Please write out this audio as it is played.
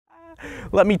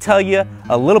Let me tell you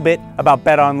a little bit about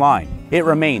BetOnline. It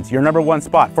remains your #1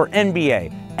 spot for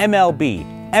NBA, MLB,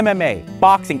 MMA,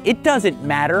 boxing. It doesn't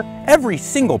matter. Every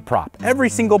single prop, every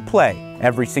single play,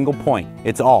 every single point,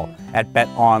 it's all at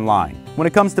BetOnline. When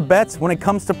it comes to bets, when it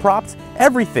comes to props,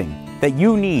 everything that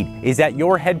you need is at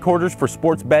your headquarters for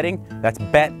sports betting. That's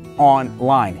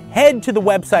BetOnline. Head to the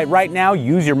website right now,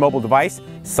 use your mobile device,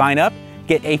 sign up,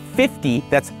 get a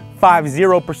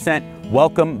 50%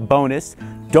 welcome bonus.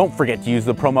 Don't forget to use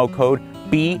the promo code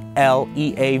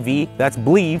BLEAV, that's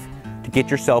Believe, to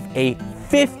get yourself a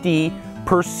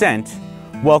 50%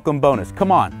 welcome bonus.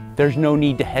 Come on, there's no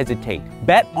need to hesitate.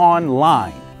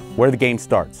 BetOnline, where the game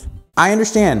starts. I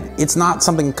understand it's not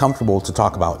something comfortable to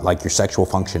talk about, like your sexual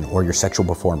function or your sexual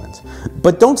performance,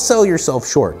 but don't sell yourself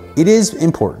short. It is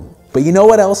important. But you know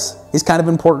what else is kind of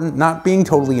important? Not being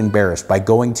totally embarrassed by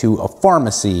going to a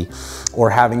pharmacy or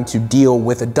having to deal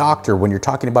with a doctor when you're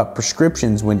talking about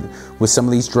prescriptions with some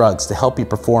of these drugs to help you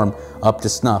perform up to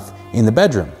snuff in the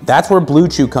bedroom. That's where Blue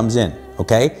Chew comes in,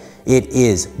 okay? It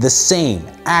is the same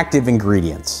active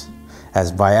ingredients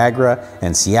as Viagra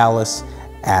and Cialis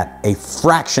at a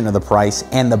fraction of the price.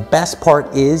 And the best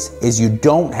part is you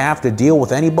don't have to deal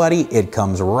with anybody. It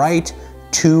comes right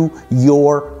to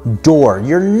your door.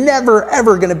 You're never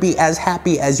ever gonna be as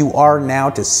happy as you are now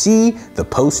to see the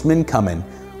postman coming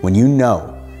when you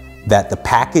know that the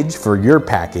package for your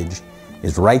package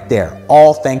is right there,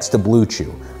 all thanks to Blue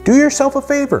Chew. Do yourself a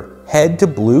favor, head to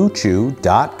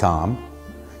bluechew.com,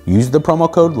 use the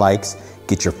promo code LIKES,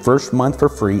 get your first month for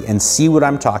free, and see what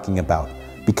I'm talking about,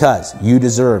 because you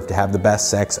deserve to have the best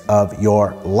sex of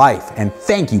your life. And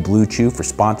thank you, Blue Chew, for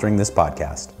sponsoring this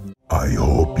podcast. I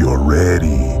hope you're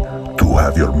ready to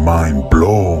have your mind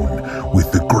blown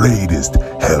with the greatest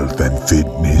health and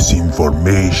fitness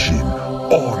information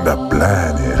on the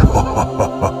planet.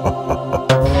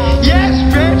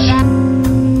 Yes, bitch!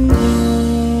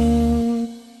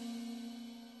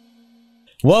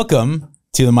 Welcome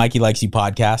to the Mikey Likes You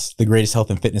podcast, the greatest health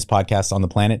and fitness podcast on the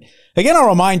planet. Again, I'll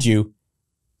remind you,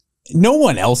 no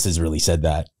one else has really said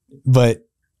that, but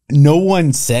no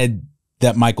one said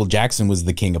that Michael Jackson was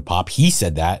the king of pop. He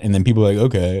said that, and then people are like,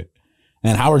 okay.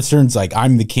 And Howard Stern's like,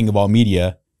 I'm the king of all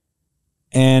media.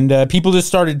 And people just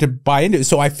started to buy into it.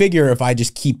 So I figure if I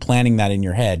just keep planting that in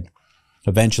your head,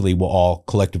 eventually we'll all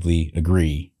collectively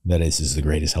agree that this is the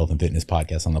greatest health and fitness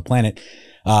podcast on the planet.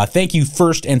 Thank you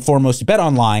first and foremost to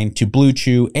BetOnline, to Blue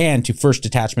Chew, and to First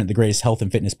Detachment, the greatest health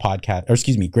and fitness podcast, or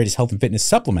excuse me, greatest health and fitness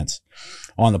supplements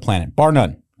on the planet, bar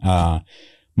none.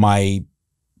 My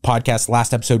podcast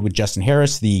last episode with Justin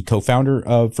Harris, the co-founder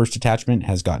of First Detachment,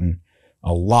 has gotten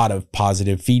a lot of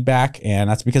positive feedback, and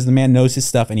that's because the man knows his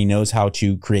stuff and he knows how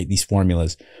to create these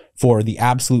formulas for the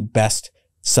absolute best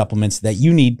supplements that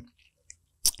you need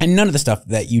and none of the stuff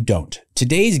that you don't.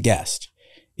 Today's guest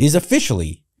is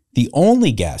officially the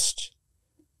only guest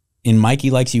in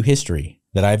Mikey Likes You history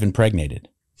that I've impregnated.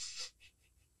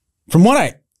 From what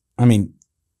I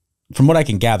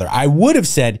can gather, I would have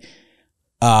said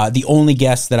the only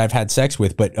guest that I've had sex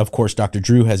with, but of course, Dr.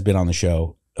 Drew has been on the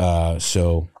show.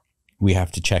 So we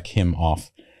have to check him off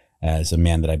as a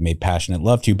man that I've made passionate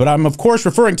love to. But I'm, of course,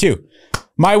 referring to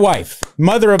my wife,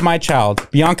 mother of my child,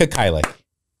 Bianca Kajlich.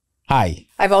 Hi.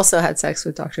 I've also had sex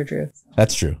with Dr. Drew.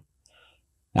 That's true.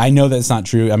 I know that's not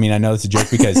true. I mean, I know it's a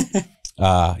joke because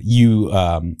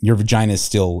your vagina is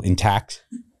still intact.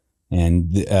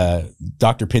 And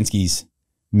Dr. Pinsky's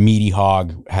meaty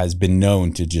hog has been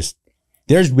known to just,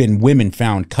 there's been women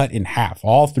found cut in half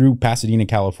all through Pasadena,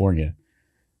 California.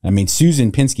 I mean,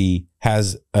 Susan Pinsky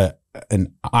has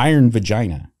an iron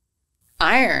vagina.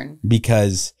 Iron?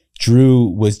 Because Drew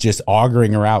was just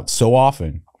augering her out so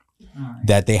often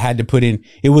that they had to put in.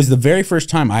 It was the very first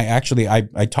time I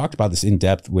talked about this in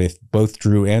depth with both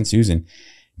Drew and Susan,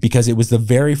 because it was the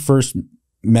very first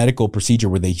medical procedure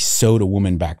where they sewed a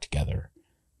woman back together,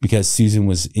 because Susan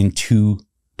was in two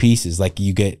pieces, like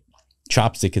you get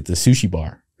chopstick at the sushi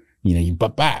bar. You know, you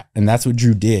and that's what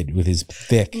Drew did with his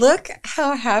thick. Look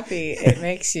how happy it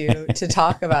makes you to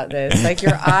talk about this. Like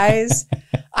your eyes,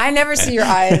 I never see your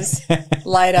eyes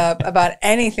light up about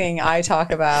anything I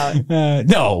talk about.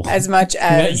 No. As much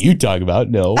as you talk about,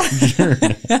 no. Sure.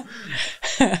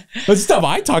 But stuff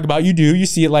I talk about, you do. You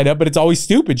see it light up, but it's always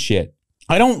stupid shit.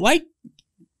 I don't like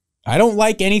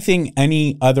anything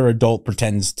any other adult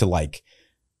pretends to like.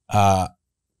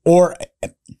 Or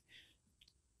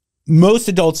most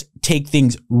adults take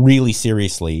things really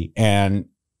seriously, and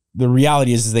the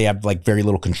reality is they have like very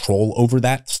little control over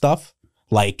that stuff,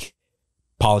 like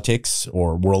politics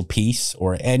or world peace,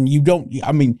 and you don't,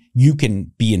 I mean, you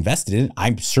can be invested in it.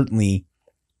 I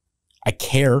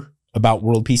care about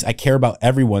world peace. I care about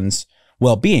everyone's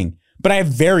well-being, but I have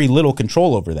very little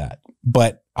control over that.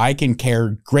 But I can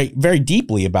care very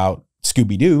deeply about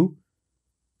Scooby-Doo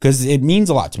because it means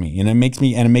a lot to me, and it makes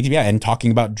me, yeah. And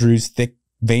talking about Drew's thick,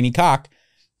 veiny cock,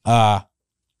 I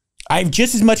have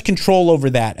just as much control over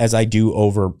that as I do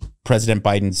over President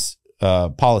Biden's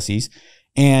policies,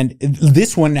 and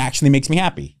this one actually makes me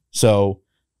happy. So,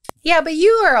 yeah, but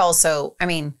you are also, I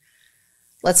mean,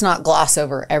 let's not gloss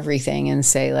over everything and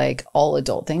say like all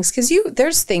adult things, because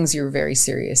there's things you're very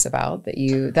serious about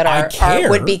that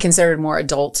would be considered more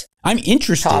adult. I'm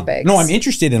interested. Topics. No, I'm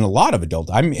interested in a lot of adult.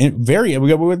 We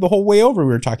were the whole way over.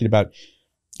 We were talking about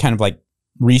kind of like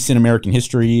recent American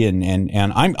history, and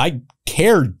I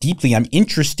care deeply. I'm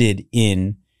interested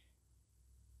in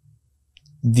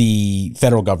the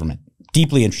federal government.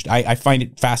 Deeply interested. I find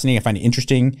it fascinating. I find it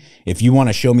interesting. If you want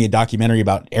to show me a documentary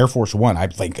about Air Force One,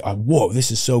 I'd think, whoa,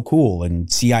 this is so cool.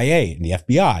 And CIA and the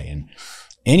FBI and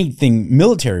anything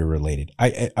military related.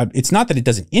 It's not that it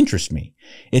doesn't interest me.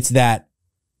 It's that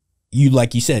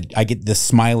like you said, I get the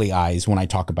smiley eyes when I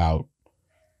talk about,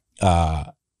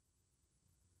 I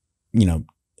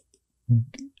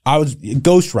was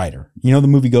Ghost Rider. You know the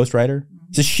movie Ghost Rider?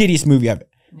 It's the shittiest movie I've.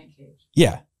 Nick Cage.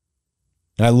 Yeah,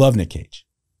 and I love Nick Cage.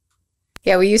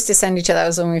 Yeah, we used to send each other. That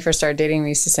was when we first started dating. We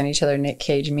used to send each other Nick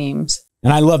Cage memes.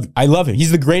 And I love him.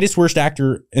 He's the greatest worst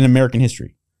actor in American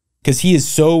history because he is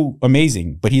so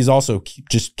amazing, but he's also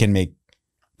just can make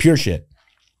pure shit.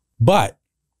 But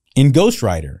in Ghost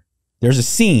Rider, there's a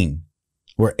scene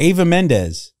where Eva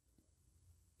Mendes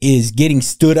is getting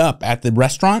stood up at the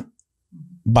restaurant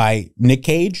by Nick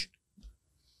Cage.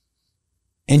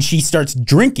 And she starts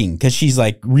drinking because she's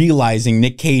like realizing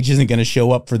Nick Cage isn't going to show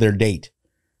up for their date.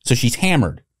 So she's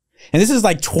hammered. And this is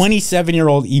like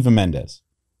 27-year-old Eva Mendes.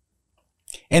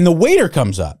 And the waiter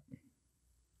comes up.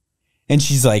 And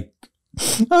she's like,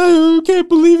 I can't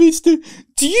believe he's do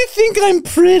you think I'm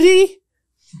pretty?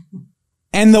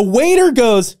 And the waiter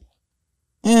goes,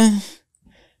 I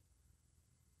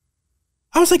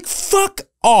was like, fuck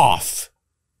off.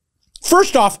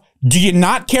 First off, do you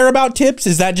not care about tips?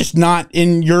 Is that just not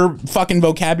in your fucking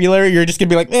vocabulary? You're just gonna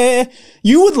be like,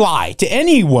 you would lie to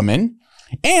any woman.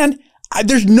 And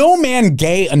there's no man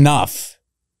gay enough.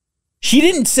 She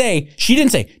didn't say,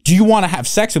 do you want to have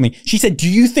sex with me? She said, do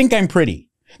you think I'm pretty?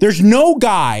 There's no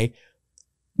guy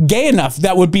gay enough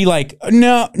that would be like,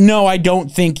 no, I don't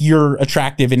think you're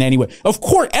attractive in any way. Of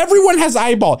course, everyone has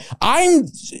eyeball. I'm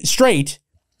straight.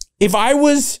 If I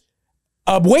was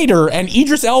a waiter and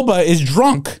Idris Elba is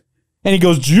drunk and he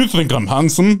goes, do you think I'm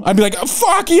handsome? I'd be like, oh,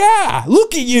 fuck yeah,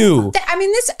 look at you. I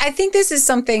mean, I think this is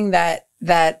something that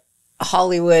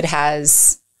Hollywood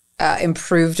has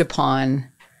improved upon.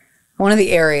 One of the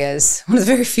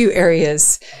very few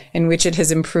areas in which it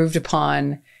has improved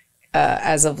upon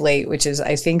as of late, which is,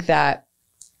 I think that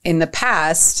in the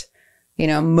past,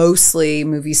 mostly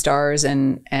movie stars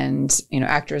and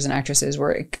actors and actresses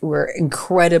were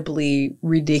incredibly,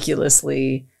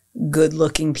 ridiculously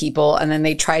good-looking people, and then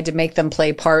they tried to make them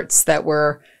play parts that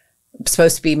were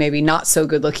supposed to be maybe not so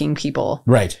good-looking people.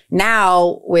 Right.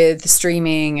 Now, with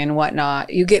streaming and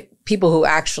whatnot, you get people who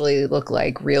actually look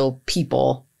like real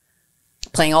people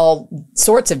playing all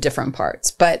sorts of different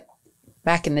parts. But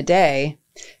back in the day,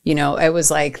 it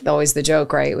was like always the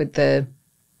joke, right?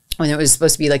 When it was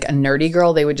supposed to be like a nerdy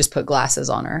girl, they would just put glasses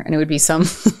on her, and it would be some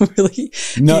really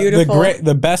beautiful.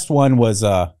 The best one was,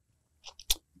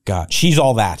 She's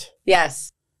All That.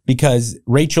 Yes. Because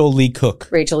Rachel Lee Cook.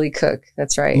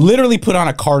 That's right. Literally put on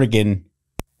a cardigan.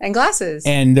 And glasses.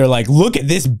 And they're like, look at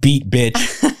this beat, bitch.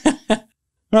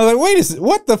 And I was like, wait a second,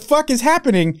 what the fuck is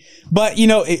happening? But,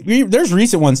 there's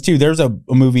recent ones too. There's a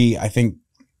movie, I think,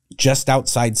 Just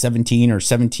Outside 17 or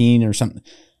something,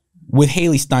 with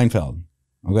Haley Steinfeld.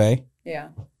 Okay? Yeah.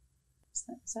 Is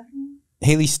that her?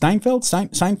 Haley Steinfeld?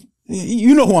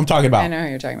 You know who I'm talking about. I know who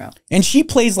you're talking about. And she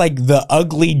plays like the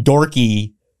ugly,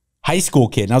 dorky high school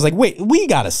kid. And I was like, wait, we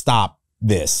got to stop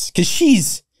this. Because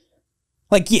she's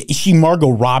like, yeah, is she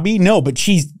Margot Robbie? No, but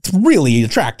she's really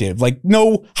attractive. Like,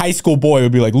 no high school boy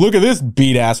would be like, look at this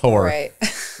beat ass whore. Right.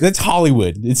 That's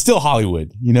Hollywood. It's still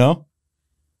Hollywood,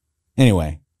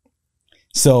 Anyway,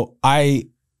 so I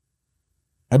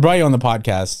brought you on the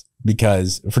podcast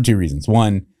for two reasons.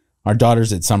 One, our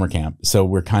daughter's at summer camp, so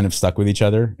we're kind of stuck with each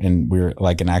other, and we're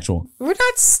like we're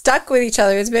not stuck with each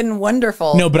other. It's been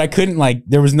wonderful. No, but I couldn't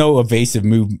there was no evasive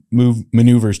move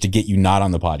maneuvers to get you not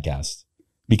on the podcast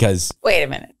because. Wait a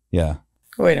minute. Yeah.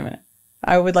 Wait a minute.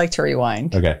 I would like to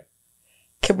rewind. Okay.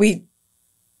 Could we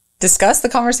discuss the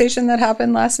conversation that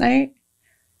happened last night?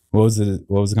 What was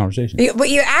the conversation? But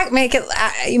you make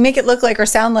it look like or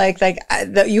sound like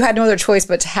that you had no other choice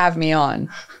but to have me on.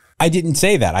 I didn't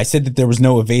say that. I said that there was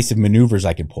no evasive maneuvers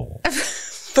I could pull.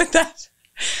 But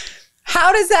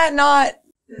how does that not?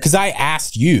 Because I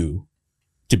asked you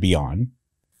to be on.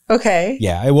 Okay.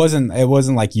 Yeah, it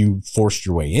wasn't like you forced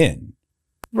your way in.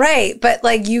 Right, but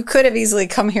like you could have easily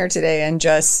come here today and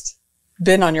just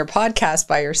been on your podcast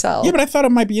by yourself. Yeah, but I thought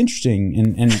it might be interesting,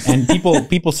 and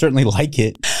people certainly like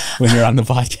it when you're on the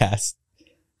podcast.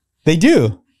 They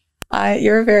do.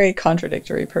 You're a very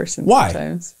contradictory person. Why?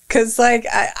 Sometimes. Because like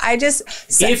I just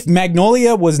if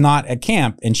Magnolia was not at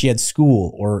camp and she had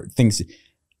school or things,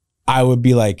 I would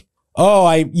be like, oh,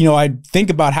 I think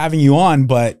about having you on,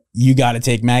 but you got to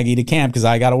take Maggie to camp because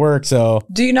I got to work. So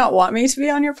do you not want me to be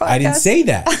on your podcast? I didn't say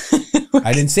that.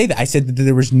 I didn't say that. I said that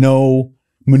there was no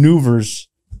maneuvers.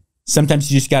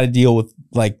 Sometimes you just got to deal with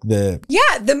like the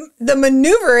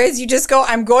maneuver is you just go,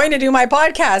 I'm going to do my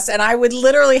podcast, and I would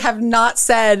literally have not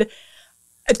said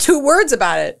 2 words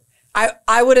about it.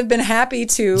 I would have been happy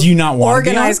to do you not want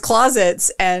organize closets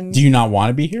and do you not want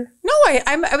to be here? No,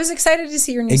 I was excited to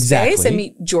see your new space and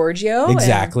meet Giorgio.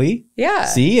 Exactly. Yeah.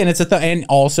 See, and it's and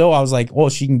also I was like, well,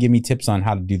 she can give me tips on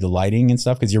how to do the lighting and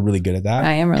stuff because you're really good at that.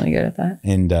 I am really good at that.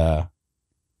 And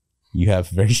you have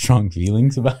very strong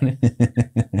feelings about it.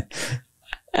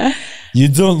 You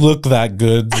don't look that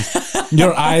good.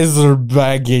 Your eyes are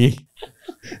baggy.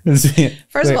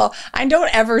 First of all, I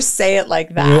don't ever say it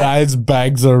like that. Your eyes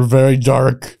bags are very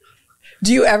dark.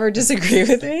 Do you ever disagree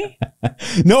with me?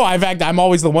 No, in fact, I'm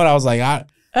always the one. I was like,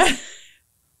 I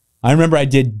remember I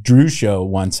did Drew's show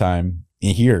one time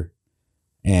in here,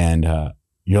 and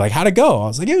you're like, how'd it go? I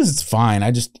was like, it's fine.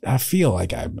 I feel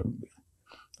like I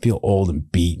feel old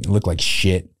and beat and look like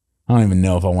shit. I don't even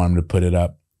know if I want him to put it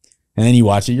up. And then you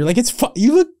watch it, you're like, it's fun.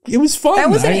 It was fun. That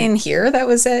wasn't in here. That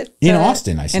was it. In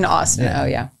Austin, I said. In Austin. Yeah. Oh,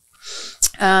 yeah.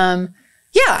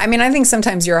 Yeah. I mean, I think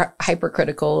sometimes you're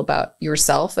hypercritical about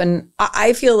yourself. And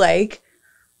I feel like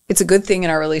it's a good thing in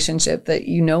our relationship that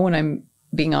when I'm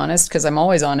being honest, because I'm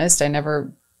always honest. I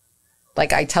never,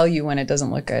 I tell you when it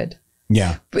doesn't look good.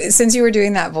 Yeah. But since you were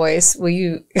doing that voice,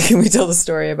 can we tell the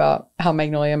story about how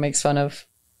Magnolia makes fun of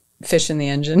fish in the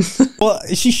engine? Well,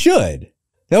 she should.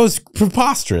 That was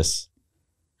preposterous.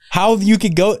 How you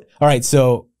could go. All right.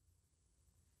 So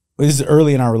this is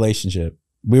early in our relationship.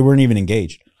 We weren't even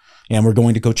engaged and we're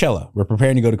going to Coachella. We're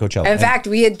preparing to go to Coachella. In fact,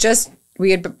 we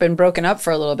had been broken up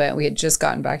for a little bit. We had just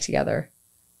gotten back together.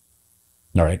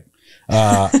 All right.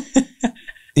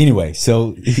 Anyway,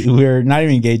 so we're not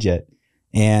even engaged yet.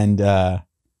 And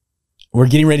we're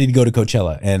getting ready to go to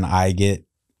Coachella. And I get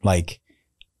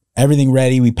everything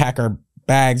ready. We pack our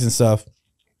bags and stuff.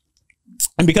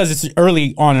 And because it's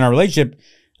early on in our relationship,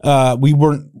 we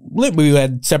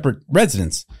had separate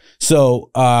residents. So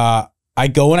I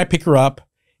go and I pick her up,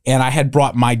 and I had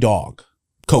brought my dog,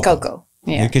 Coco.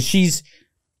 Yeah. Because she's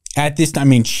at this time, I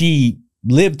mean, she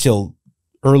lived till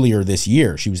earlier this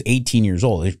year. She was 18 years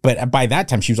old. But by that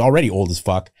time, she was already old as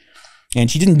fuck. And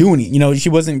she didn't do any, she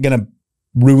wasn't going to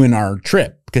ruin our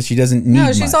trip because she doesn't need No,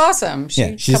 she's much. awesome.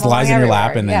 She just lies in your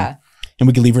lap, and then and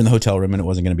we could leave her in the hotel room, and it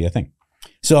wasn't going to be a thing.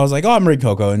 So I was like, oh, I'm ready,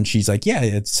 Coco. And she's like, yeah,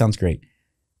 it sounds great.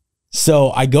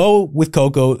 So I go with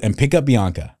Coco and pick up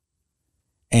Bianca.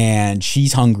 And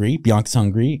she's hungry. Bianca's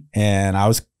hungry. And I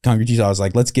was hungry too. So I was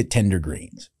like, let's get tender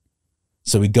greens.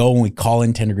 So we go and we call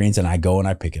in tender greens, and I go and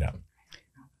I pick it up.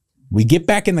 We get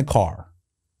back in the car,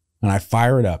 and I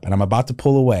fire it up. And I'm about to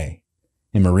pull away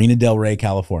in Marina Del Rey,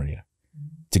 California,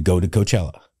 to go to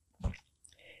Coachella.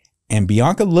 And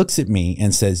Bianca looks at me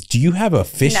and says, do you have a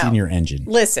fish in your engine?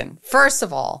 Listen, first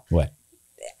of all. What?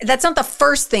 That's not the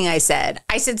first thing I said.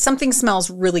 I said something smells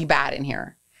really bad in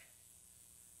here.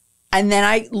 And then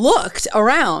I looked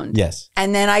around. Yes.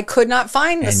 And then I could not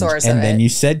find the source of it. And then you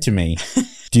said to me,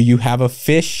 do you have a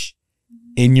fish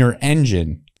in your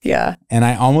engine? Yeah. And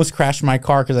I almost crashed my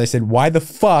car because I said, why the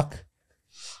fuck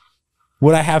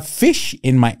would I have fish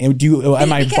in my, am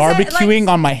I barbecuing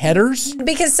on my headers?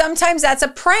 Because sometimes that's a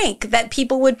prank that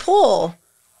people would pull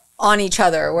on each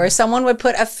other, where someone would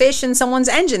put a fish in someone's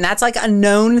engine. That's like a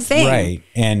known thing. Right.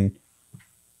 And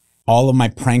all of my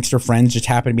prankster friends just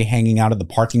happen to be hanging out at the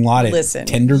parking lot at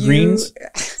Tender Greens.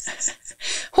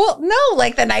 Well, no,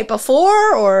 like the night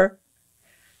before, or.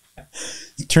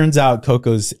 Turns out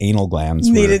Coco's anal glands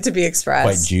needed to be expressed.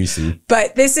 Quite juicy.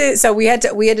 But this is, so we had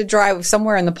to drive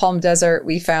somewhere in the Palm Desert.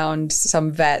 We found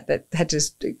some vet that had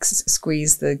just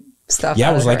squeezed the stuff.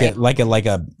 Yeah, it was like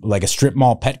a strip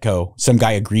mall Petco. Some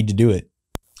guy agreed to do it.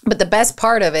 But the best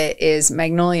part of it is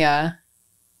Magnolia,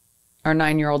 our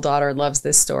 9-year-old daughter, loves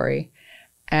this story.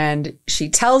 and she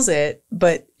tells it,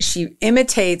 but she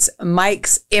imitates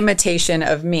Mike's imitation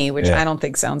of me, which I don't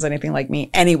think sounds anything like me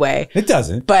anyway. It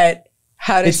doesn't. But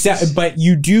how does but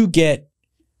you do get,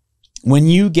 when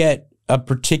you get a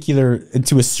particular,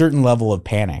 to a certain level of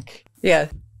panic, you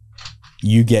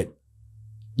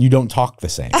don't talk the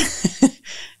same.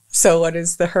 So what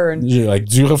is the her? You're like,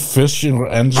 do you have fish in your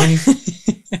engine?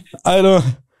 I don't.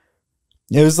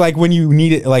 It was like when you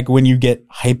need it, like when you get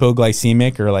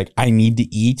hypoglycemic or like, I need to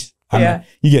eat. You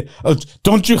get, oh,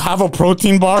 don't you have a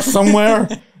protein bar somewhere?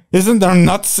 Isn't there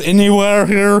nuts anywhere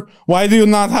here? Why do you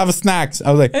not have snacks?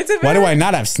 I was like, why do I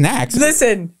not have snacks?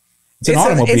 Listen, it's an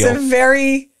automobile. It's a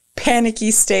very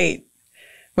panicky state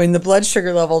when the blood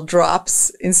sugar level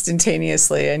drops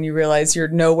instantaneously and you realize you're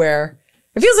nowhere.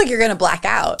 It feels like you're going to black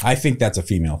out. I think that's a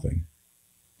female thing.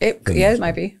 It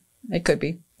might be. It could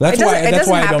be. That's why I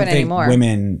don't think anymore.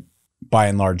 Women, by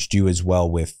and large, do as well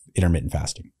with intermittent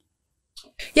fasting.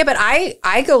 Yeah, but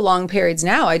I go long periods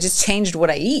now. I just changed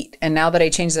what I eat. And now that I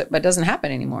changed it, it doesn't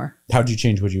happen anymore. How'd you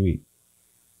change what you eat?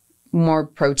 More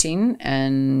protein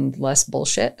and less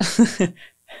bullshit.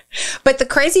 But the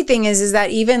crazy thing is that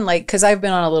even like, because I've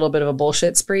been on a little bit of a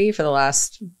bullshit spree for the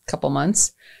last couple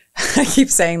months. I keep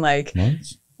saying like,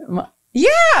 months?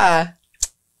 Yeah.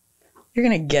 You're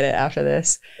going to get it after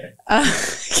this. But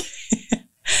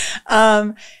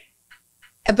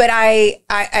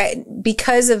I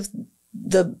because of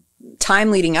the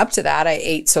time leading up to that, I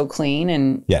ate so clean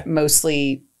and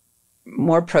mostly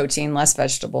more protein, less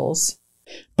vegetables.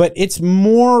 But it's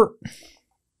more,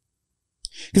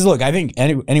 because look, I think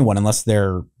anyone, unless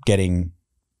they're getting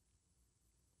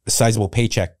a sizable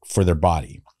paycheck for their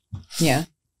body. Yeah.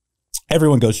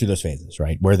 Everyone goes through those phases,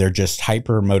 right? Where they're just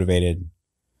hyper motivated,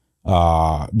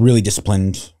 really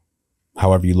disciplined,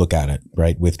 however you look at it,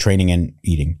 right? With training and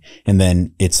eating. And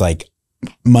then it's like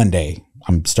Monday,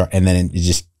 and then it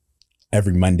just,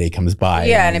 every Monday comes by.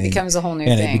 Yeah. And it becomes a whole new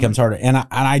thing. And it becomes harder. And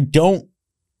I don't,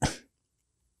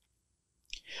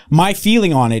 my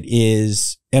feeling on it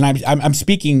is, and I'm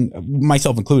speaking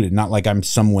myself included, not like I'm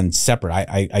someone separate.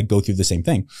 I go through the same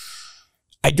thing.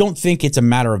 I don't think it's a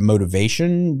matter of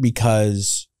motivation,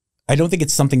 because I don't think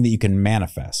it's something that you can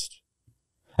manifest.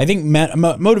 I think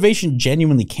motivation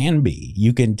genuinely can be.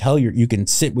 You can you can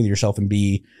sit with yourself and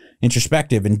be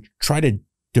introspective and try to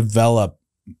develop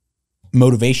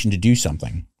motivation to do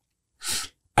something.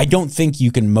 I don't think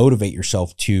you can motivate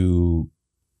yourself to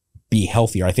be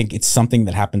healthier. I think it's something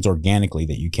that happens organically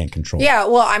that you can't control. Yeah.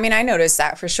 Well, I mean, I noticed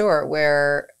that for sure,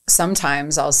 where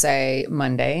sometimes I'll say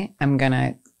Monday, I'm going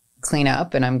to clean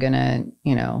up and I'm going to,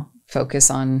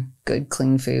 focus on good,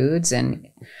 clean foods and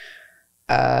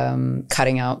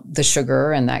cutting out the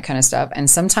sugar and that kind of stuff. And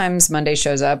sometimes Monday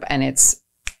shows up and it's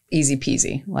easy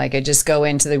peasy. Like I just go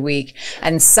into the week,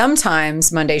 and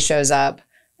sometimes Monday shows up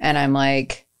and I'm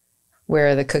like, where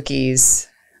are the cookies?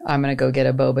 I'm going to go get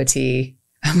a boba tea.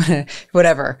 I'm going to,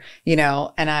 whatever,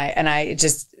 and I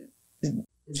just.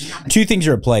 Two things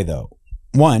are at play though.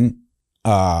 One,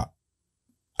 I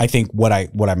think what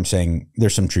I'm saying,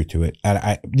 there's some truth to it.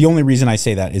 And the only reason I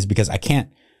say that is because I can't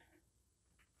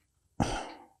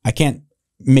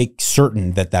make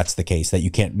certain that that's the case, that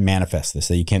you can't manifest this,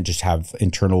 that you can't just have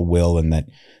internal will and that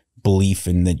belief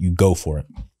and that you go for it.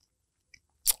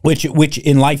 Which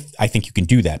in life, I think you can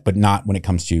do that, but not when it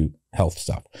comes to health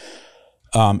stuff.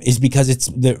 Is because it's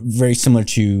very similar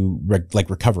to like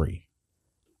recovery.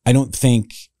 I don't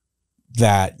think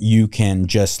that you can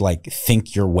just like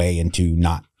think your way into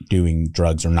not doing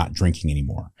drugs or not drinking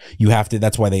anymore. You have to,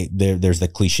 that's why there's the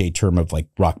cliche term of like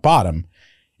rock bottom,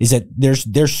 is that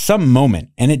there's some moment,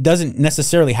 and it doesn't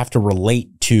necessarily have to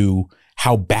relate to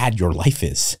how bad your life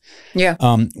is. Yeah.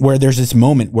 Where there's this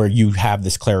moment where you have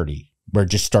this clarity, where it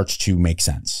just starts to make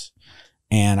sense.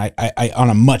 And I on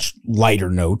a much lighter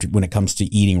note, when it comes to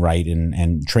eating right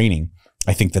and training,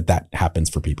 I think that happens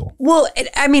for people. Well,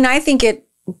 I think it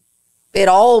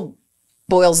all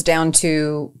boils down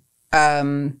to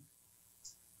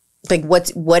like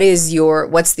what's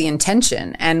the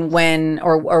intention, and when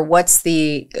or what's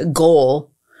the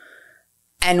goal,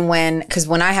 and because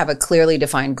when I have a clearly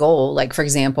defined goal, like for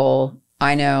example,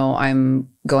 I know I'm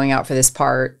going out for this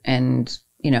part, and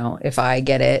if I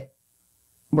get it,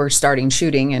 we're starting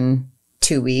shooting in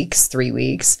 2 weeks, 3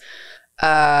 weeks.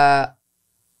 There's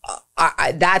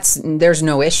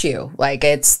no issue. Like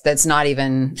that's not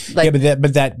even like, yeah,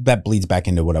 but that bleeds back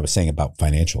into what I was saying about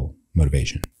financial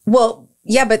motivation. Well,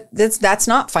 yeah, but that's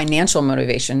not financial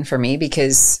motivation for me,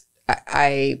 because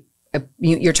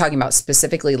you're talking about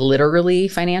specifically literally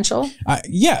financial.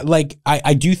 Yeah. Like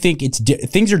I do think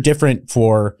things are different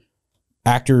for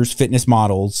actors, fitness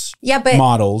models, yeah, but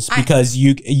models, because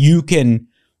you can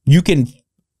you can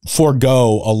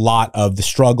forego a lot of the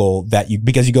struggle that you,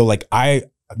 because you go like,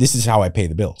 this is how I pay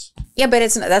the bills. Yeah, but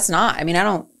that's not, I mean,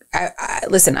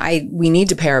 listen, we need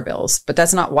to pay our bills, but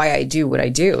that's not why I do what I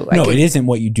do. No, it isn't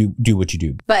what you do what you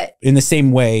do. But in the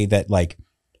same way that like,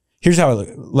 here's how,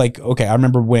 like, okay, I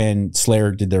remember when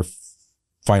Slayer did their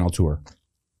final tour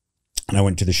and I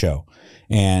went to the show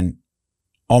and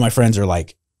all my friends are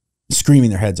like screaming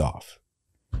their heads off.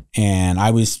 And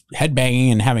I was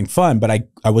headbanging and having fun, but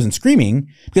I wasn't screaming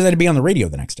because I had to be on the radio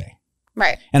the next day.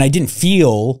 Right. And I didn't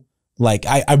feel like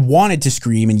I wanted to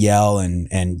scream and yell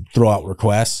and throw out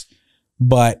requests,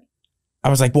 but I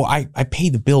was like, well, I pay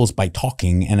the bills by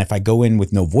talking. And if I go in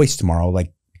with no voice tomorrow,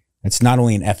 like it's not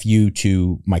only an FU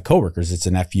to my coworkers, it's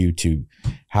an FU to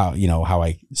how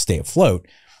I stay afloat.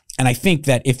 And I think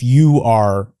that if you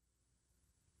are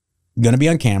going to be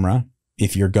on camera,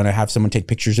 if you're going to have someone take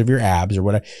pictures of your abs or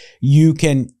whatever, you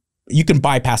can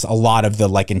bypass a lot of the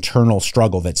like internal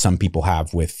struggle that some people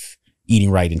have with eating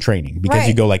right and training, because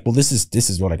you go like, well, this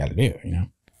is what I got to do, you know?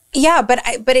 Yeah. But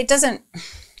it doesn't,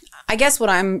 I guess what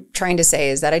I'm trying to say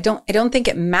is that I don't think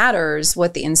it matters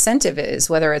what the incentive is,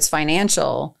 whether it's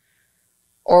financial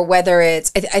or whether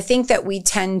it's, I think that we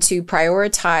tend to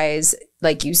prioritize,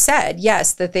 like you said,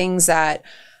 yes, the things that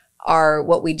are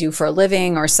what we do for a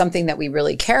living or something that we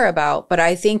really care about. But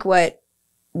I think what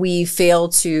we fail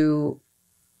to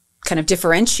kind of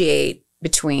differentiate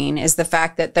between is the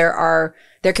fact that there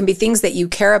can be things that you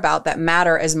care about that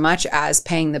matter as much as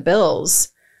paying the bills,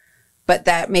 but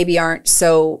that maybe aren't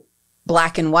so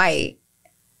black and white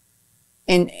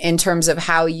in terms of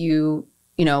how you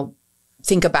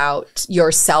think about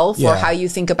yourself or how you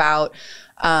think about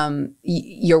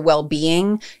your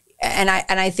well-being. And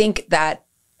I think that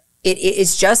it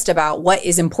is just about what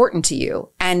is important to you.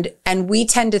 And we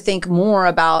tend to think more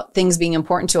about things being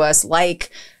important to us, like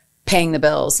paying the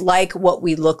bills, like what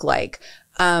we look like.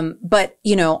 But,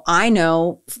 I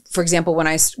know, for example, when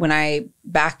I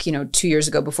back, 2 years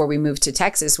ago before we moved to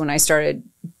Texas, when I started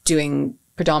doing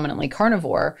predominantly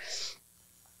carnivore,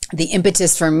 the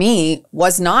impetus for me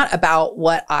was not about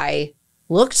what I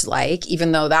looked like,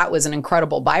 even though that was an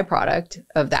incredible byproduct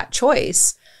of that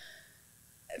choice.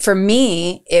 For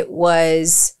me, it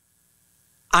was,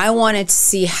 I wanted to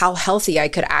see how healthy I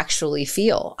could actually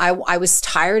feel. I was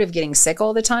tired of getting sick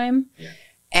all the time. Yeah.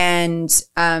 And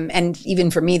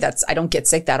even for me, I don't get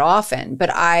sick that often, but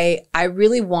I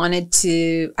really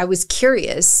I was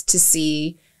curious to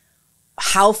see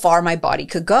how far my body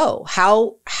could go.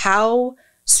 How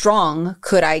strong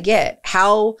could I get?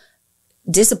 How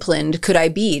disciplined could I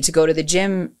be to go to the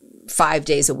gym 5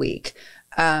 days a week?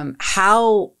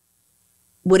 How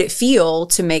would it feel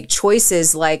to make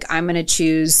choices like I'm going to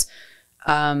choose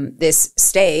this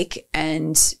steak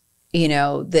and,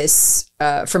 this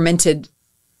fermented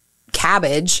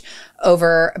cabbage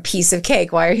over a piece of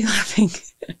cake? Why are you laughing?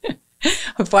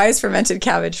 Why is fermented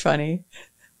cabbage funny?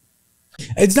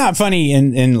 It's not funny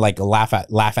in like a laugh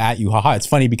at you, haha. It's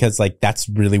funny because like that's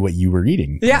really what you were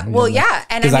eating. Yeah, well, yeah,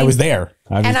 and because I was there.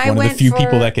 I was one of the few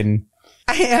people that can.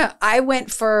 I went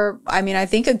for, I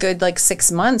think a good like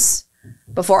 6 months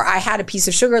before I had a piece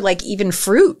of sugar, like even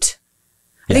fruit.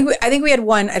 Yeah. I think we had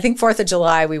one. I think 4th of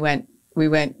July we went.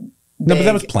 Big. No, but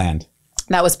that was planned.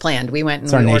 That was planned. We went and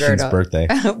it's our nation's birthday.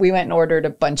 We went and ordered a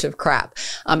bunch of crap,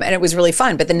 and it was really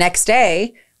fun. But the next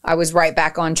day, I was right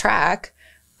back on track.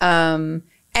 And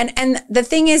the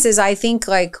thing is I think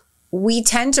like we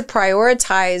tend to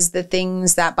prioritize the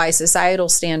things that by societal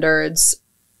standards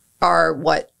are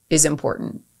what is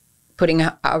important. Putting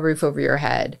a roof over your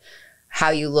head,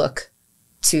 how you look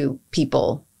to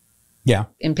people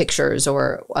in pictures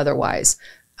or otherwise.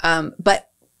 But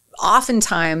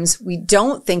oftentimes we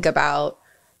don't think about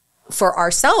for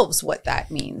ourselves what that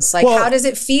means. Like, how does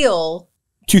it feel?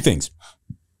 Two things.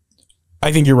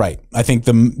 I think you're right. I think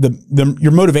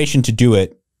your motivation to do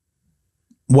it,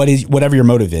 whatever your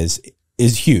motive is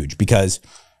huge, because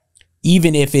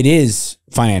even if it is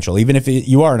financial, even if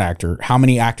you are an actor, how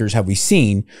many actors have we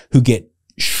seen who get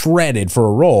shredded for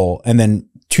a role and then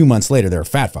 2 months later they're a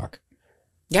fat fuck?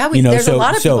 Yeah, there's a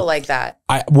lot of people like that.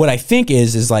 What I think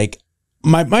is like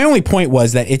my only point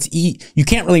was that you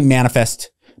can't really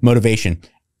manifest motivation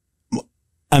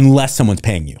unless someone's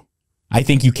paying you. I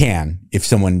think you can, if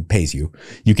someone pays you,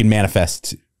 you can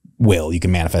manifest will, you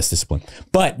can manifest discipline,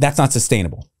 but that's not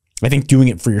sustainable. I think doing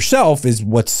it for yourself is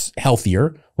what's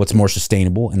healthier, what's more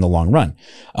sustainable in the long run.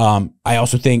 I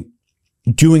also think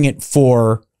doing it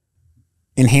for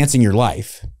enhancing your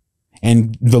life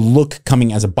and the look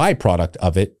coming as a byproduct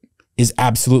of it is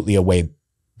absolutely a way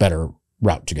better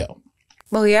route to go.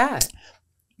 Well, yeah.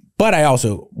 But I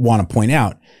also want to point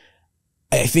out,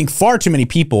 I think far too many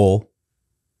people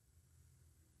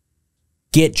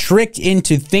get tricked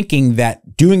into thinking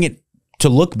that doing it to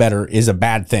look better is a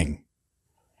bad thing.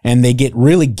 And they get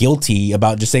really guilty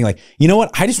about just saying like, you know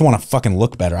what? I just want to fucking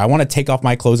look better. I want to take off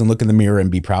my clothes and look in the mirror and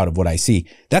be proud of what I see.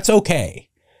 That's okay.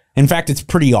 In fact, it's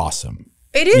pretty awesome.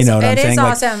 It is. You know what I'm it saying? is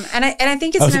awesome. And I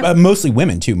think it's mostly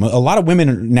women too. A lot of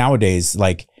women nowadays,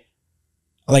 like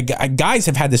guys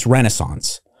have had this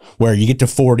renaissance where you get to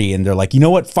 40 and they're like, you know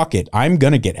what? Fuck it. I'm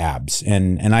going to get abs.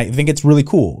 And I think it's really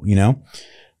cool, you know?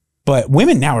 But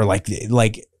women now are like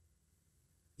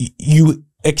you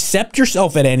accept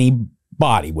yourself at any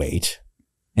body weight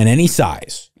and any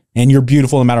size, and you're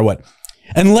beautiful no matter what.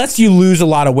 Unless you lose a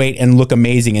lot of weight and look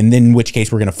amazing, and then in which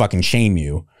case we're going to fucking shame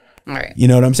you. All right. You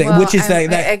know what I'm saying? Well, which is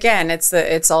that again, it's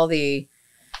the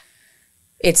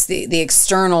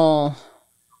external,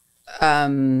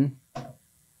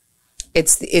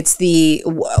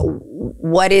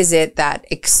 what is it that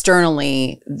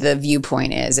externally the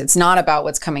viewpoint is? It's not about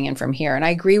what's coming in from here. And I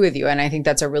agree with you. And I think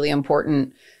that's a really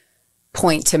important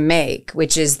point to make,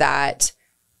 which is that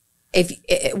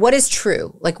what is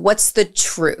true? Like, what's the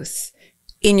truth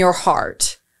in your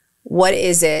heart? What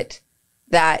is it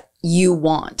that you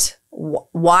want?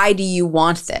 Why do you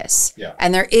want this? Yeah.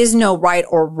 And there is no right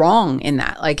or wrong in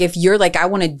that. Like, if you're like, I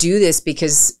want to do this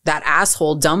because that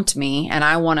asshole dumped me and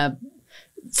I want to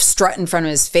strut in front of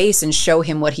his face and show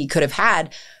him what he could have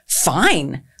had,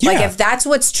 fine. Yeah. Like, if that's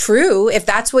what's true, if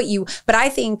that's what you, but I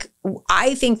think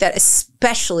that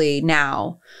especially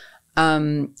now,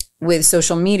 with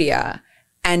social media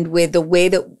and with the way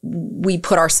that we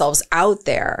put ourselves out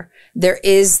there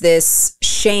is this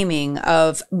shaming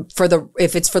of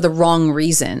if it's for the wrong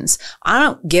reasons. I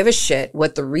don't give a shit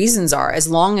what the reasons are, as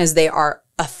long as they are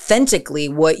authentically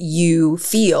what you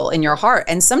feel in your heart.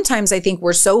 And sometimes I think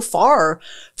we're so far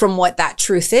from what that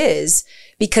truth is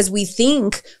because we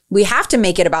think we have to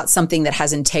make it about something that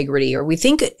has integrity, or we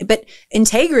think, but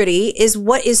integrity is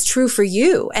what is true for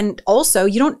you. And also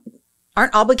you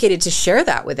aren't obligated to share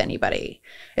that with anybody,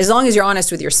 as long as you're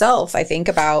honest with yourself. I think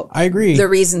about, I agree, the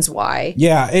reasons why.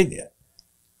 Yeah.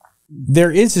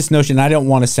 There is this notion. I don't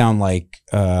want to sound like,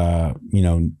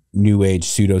 new age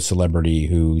pseudo celebrity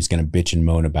who's going to bitch and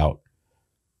moan about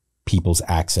people's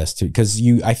access to, because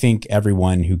I think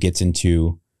everyone who gets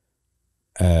into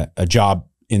a job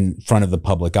in front of the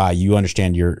public eye, you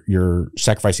understand you're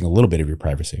sacrificing a little bit of your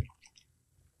privacy.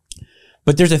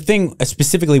 But there's a thing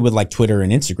specifically with like Twitter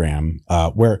and Instagram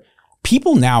where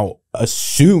people now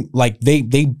assume, like they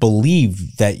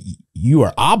believe that you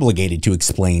are obligated to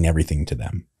explain everything to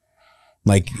them.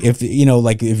 Like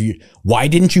why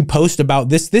didn't you post about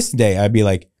this day? I'd be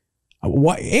like,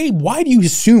 why do you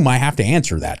assume I have to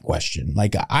answer that question?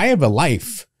 Like, I have a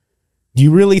life. Do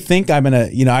you really think I'm gonna,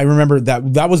 I remember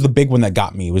that was the big one that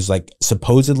got me. It was like,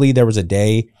 supposedly there was a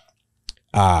day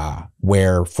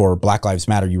where for Black Lives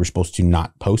Matter, you were supposed to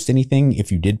not post anything.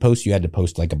 If you did post, you had to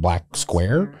post like a black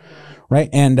square. Right.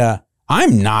 And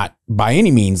I'm not by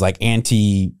any means like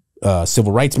anti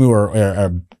civil rights movement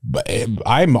or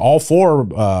I'm all for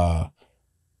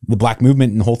the black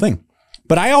movement and the whole thing.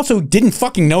 But I also didn't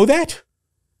fucking know that,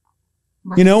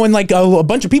 and like a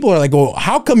bunch of people are like, well,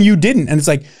 how come you didn't? And it's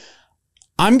like,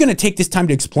 I'm going to take this time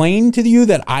to explain to you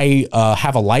that I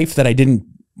have a life that I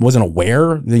wasn't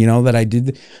aware, that I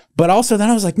did. But also then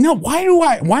I was like, no, why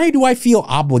do I feel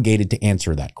obligated to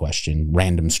answer that question,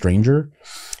 random stranger?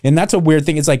 And that's a weird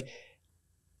thing. It's like,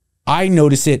 I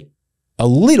notice it a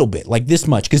little bit, like this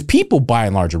much, because people by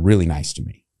and large are really nice to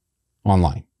me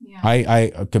online. Yeah.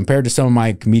 I compared to some of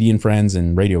my comedian friends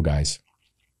and radio guys,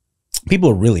 people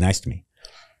are really nice to me.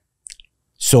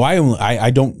 So I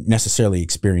don't necessarily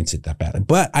experience it that badly,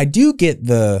 but I do get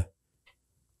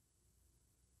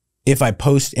if I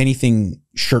post anything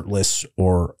shirtless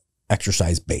or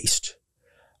exercise based,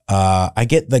 I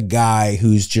get the guy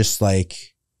who's just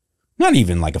like, not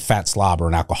even like a fat slob or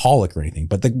an alcoholic or anything,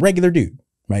 but the regular dude,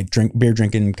 right? Beer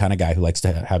drinking kind of guy who likes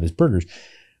to have his burgers,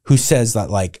 who says that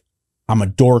like, I'm a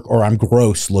dork or I'm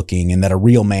gross looking, and that a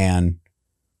real man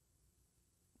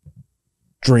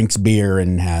drinks beer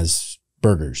and has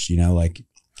burgers,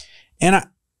 and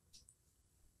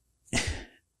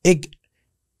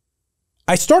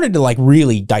I started to like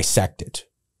really dissect it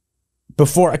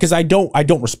before, because I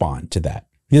don't respond to that.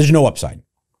 There's no upside.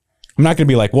 I'm not going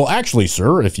to be like, well, actually,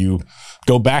 sir, if you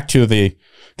go back to the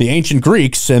ancient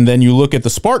Greeks and then you look at the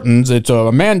Spartans, it's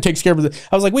a man takes care of it.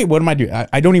 I was like, wait, what am I doing?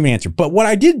 I don't even answer. But what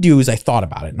I did do is I thought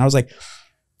about it, and I was like,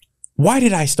 why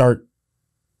did I start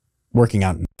working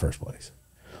out in the first place?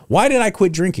 Why did I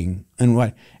quit drinking?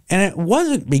 And it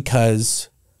wasn't because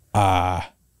of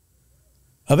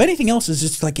anything else. It's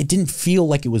just like, it didn't feel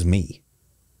like it was me.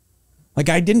 Like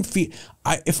I didn't feel,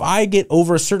 if I get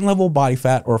over a certain level of body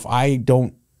fat, or if I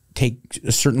don't take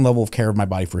a certain level of care of my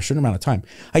body for a certain amount of time,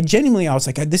 I was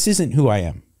like, this isn't who I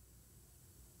am.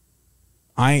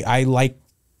 I like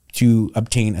to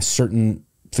obtain a certain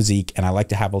physique, and I like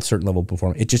to have a certain level of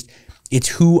performance. It's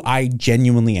who I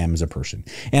genuinely am as a person.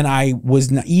 And I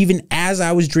was not, even as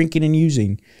I was drinking and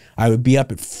using, I would be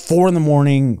up at 4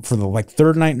 a.m. for the like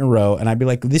third night in a row. And I'd be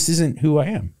like, this isn't who I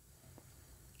am.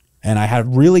 And I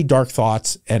had really dark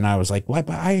thoughts. And I was like, why?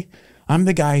 But I'm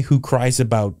the guy who cries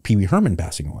about Pee Wee Herman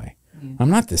passing away. I'm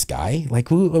not this guy. Like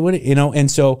who, what, you know? And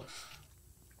so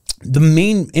the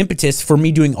main impetus for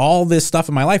me doing all this stuff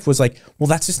in my life was like, well,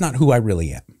 that's just not who I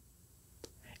really am.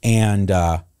 And,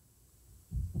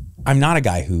 I'm not a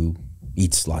guy who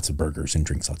eats lots of burgers and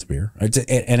drinks lots of beer.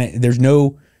 There's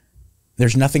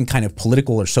nothing kind of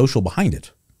political or social behind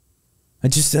it.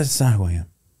 That's not who I am.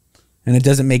 And it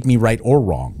doesn't make me right or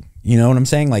wrong. You know what I'm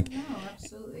saying? Like, no,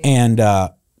 absolutely. And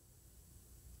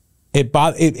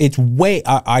it's way,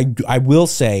 I will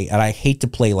say, and I hate to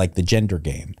play like the gender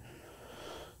game,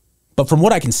 but from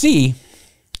what I can see,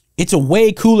 it's a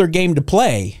way cooler game to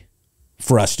play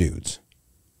for us dudes,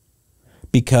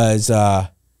 because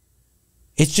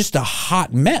it's just a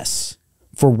hot mess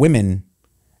for women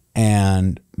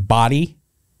and body.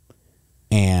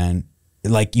 And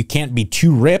like, you can't be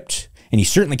too ripped, and you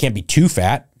certainly can't be too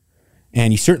fat,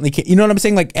 and you certainly can't, you know what I'm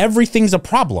saying? Like everything's a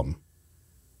problem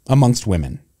amongst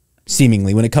women,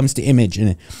 seemingly, when it comes to image.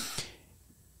 And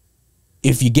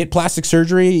if you get plastic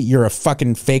surgery, you're a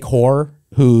fucking fake whore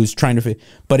who's trying to fit.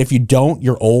 But if you don't,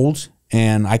 you're old,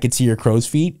 and I could see your crow's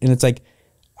feet. And it's like,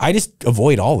 I just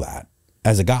avoid all that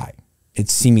as a guy.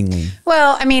 It's seemingly.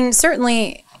 Well, I mean,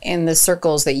 certainly in the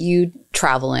circles that you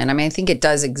travel in, I mean, I think it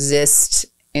does exist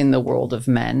in the world of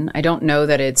men. I don't know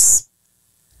that it's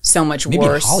so much worse. Maybe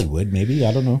in Hollywood, maybe.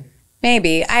 I don't know.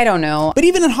 Maybe. I don't know. But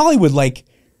even in Hollywood, like,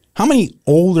 how many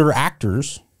older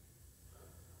actors,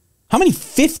 how many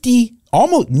 50,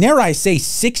 almost, dare I say,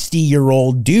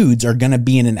 60-year-old dudes are going to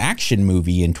be in an action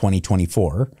movie in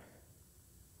 2024?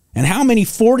 And how many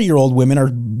 40-year-old women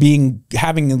are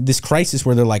having this crisis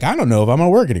where they're like, I don't know if I'm going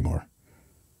to work anymore.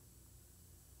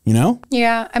 You know?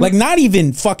 Yeah. Like, not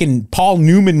even fucking Paul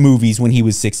Newman movies when he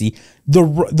was 60. The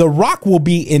Rock will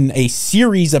be in a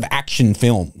series of action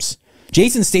films.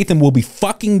 Jason Statham will be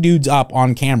fucking dudes up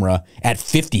on camera at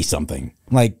 50-something.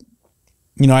 Like,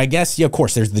 you know, I guess, yeah, of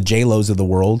course, there's the J-Los of the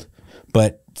world.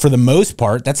 But for the most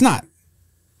part, that's not,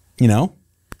 you know?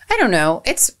 I don't know.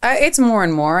 It's more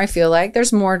and more. I feel like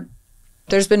there's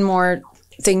been more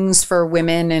things for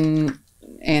women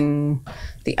in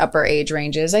the upper age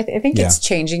ranges. I think it's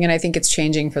changing, and I think it's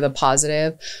changing for the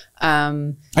positive.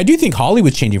 I do think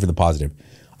Hollywood's changing for the positive.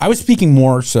 I was speaking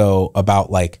more so about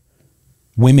like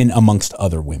women amongst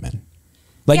other women.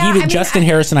 Like, yeah, even Justin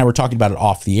Harris and I were talking about it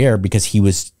off the air because he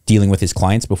was dealing with his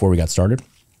clients before we got started.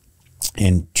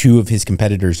 And 2 of his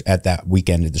competitors at that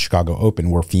weekend at the Chicago Open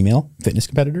were female fitness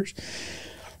competitors.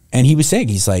 And he was saying,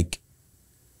 he's like,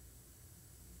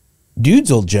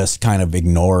 dudes will just kind of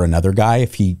ignore another guy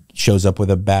if he shows up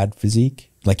with a bad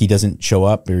physique. Like, he doesn't show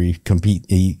up, or he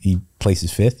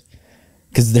places 5th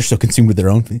because they're so consumed with their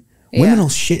own. Yeah. Women will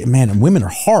shit, man. And women are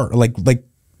hard. Like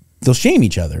they'll shame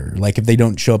each other. Like if they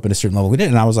don't show up at a certain level.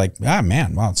 And I was like,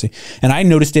 man, wow. See, and I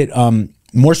noticed it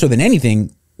more so than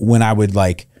anything when I would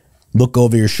like look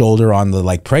over your shoulder on the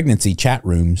like pregnancy chat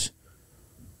rooms.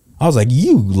 I was like,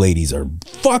 you ladies are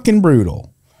fucking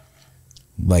brutal.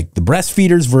 Like the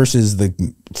breastfeeders versus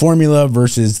the formula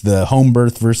versus the home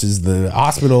birth versus the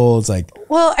hospital. It's like,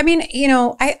 well, I mean, you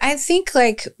know, I think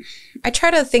like, I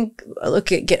try to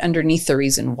get underneath the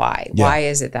reason why. Yeah. Why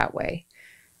is it that way?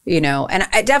 You know, and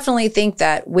I definitely think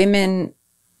that women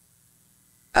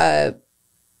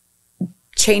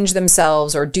change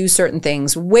themselves or do certain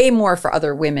things way more for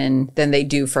other women than they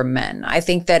do for men. I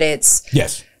think that it's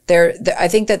I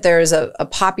think that there's a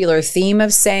popular theme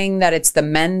of saying that it's the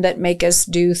men that make us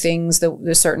do things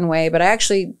the certain way, but I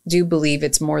actually do believe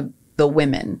it's more the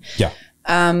women. Yeah.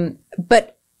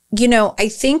 But you know, I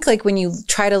think like when you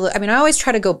try to look, I mean, I always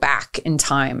try to go back in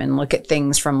time and look at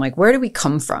things from like, where do we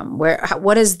come from?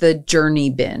 What has the journey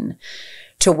been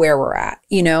to where we're at?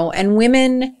 You know, and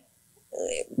women,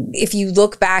 if you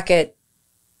look back at,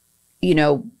 you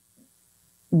know,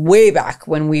 way back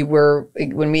when we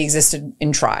existed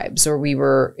in tribes, or we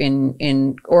were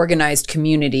in organized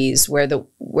communities where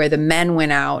the men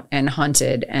went out and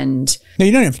hunted, and no,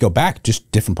 you don't have to go back, just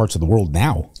different parts of the world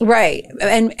now. Right.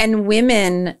 And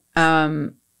women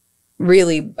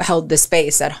really held the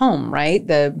space at home, right?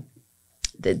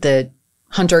 The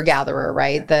hunter-gatherer,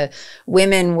 right? The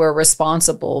women were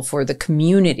responsible for the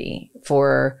community,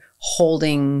 for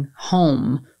holding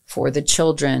home for the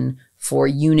children, for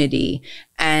unity.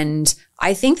 And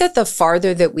I think that the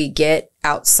farther that we get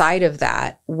outside of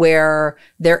that, where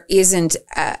there isn't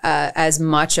as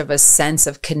much of a sense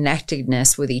of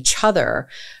connectedness with each other,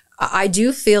 I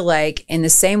do feel like in the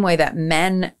same way that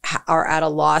men are at a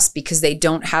loss because they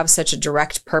don't have such a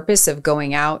direct purpose of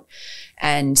going out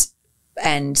and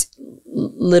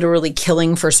literally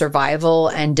killing for survival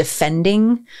and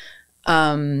defending,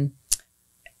 men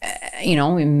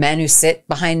who sit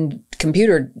behind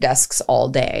computer desks all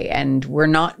day, and we're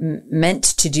not meant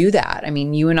to do that. I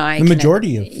mean, you and I,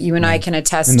 I can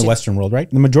attest in the Western world, right?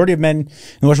 The majority of men in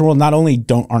the Western world not only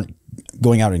aren't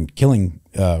going out and killing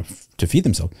to feed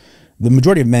themselves. The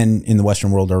majority of men in the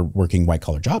Western world are working white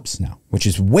collar jobs now, which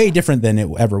is way different than it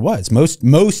ever was.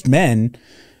 Most men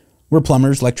were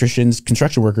plumbers, electricians,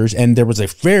 construction workers, and there was a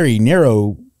very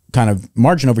narrow kind of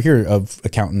margin over here of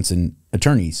accountants and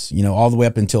attorneys, all the way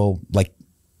up until like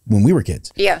when we were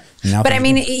kids. Yeah. But I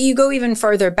mean, you go even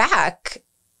further back,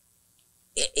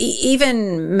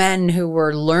 even men who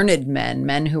were learned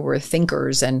men who were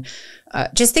thinkers, and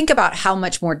just think about how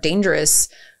much more dangerous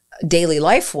daily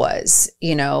life was,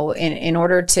 in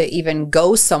order to even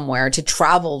go somewhere, to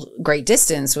travel great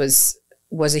distance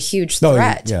was a huge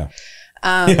threat.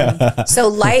 So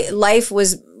life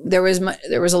was, there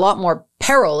was a lot more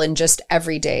peril in just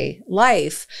everyday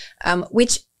life,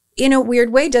 which in a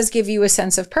weird way does give you a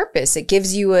sense of purpose. It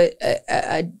gives you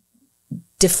a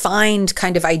defined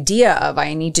kind of idea of,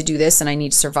 I need to do this and I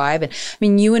need to survive. And I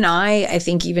mean, you and I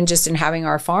think even just in having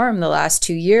our farm the last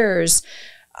 2 years,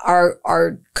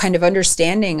 our kind of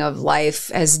understanding of life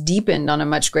has deepened on a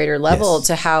much greater level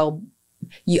to how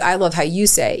I love how you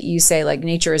say like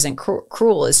nature isn't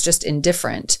cruel, it's just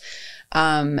indifferent.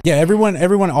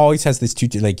 Everyone always has this you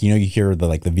hear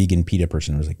the vegan PETA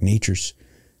person who's like, nature's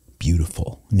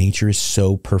beautiful. Nature is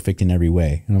so perfect in every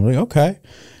way. And I'm like, okay.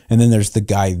 And then there's the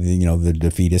guy, the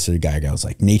defeatist or the guy was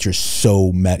like, nature's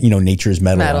so nature is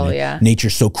metal.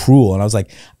 Nature's so cruel. And I was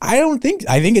like, I think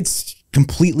it's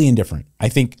completely indifferent. I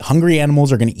think hungry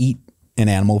animals are going to eat an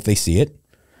animal if they see it.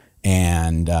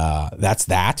 And that's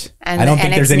that. I don't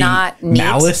think there's any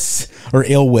malice or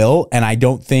ill will. And I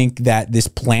don't think that this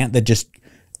plant that just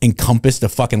encompassed a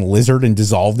fucking lizard and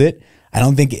dissolved it, I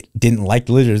don't think it didn't like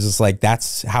lizards. It's like,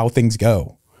 that's how things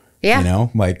go. Yeah.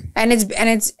 And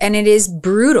it is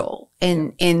brutal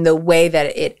in the way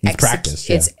that it executes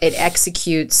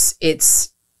its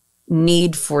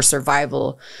need for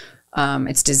survival,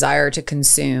 its desire to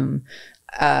consume.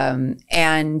 I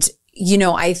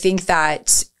think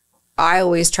that I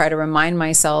always try to remind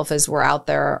myself as we're out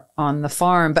there on the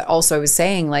farm, but also I was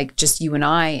saying, like, just you and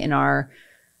I in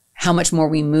how much more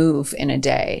we move in a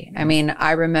day. I mean,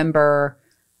 I remember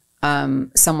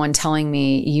someone telling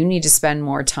me, you need to spend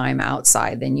more time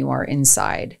outside than you are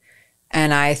inside.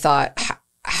 And I thought,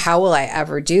 how will I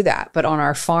ever do that? But on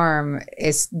our farm,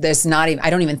 I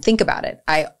don't even think about it.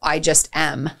 I just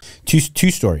am. Two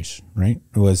stories, right?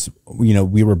 It was,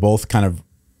 we were both kind of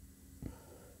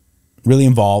really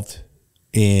involved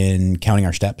in counting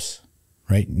our steps,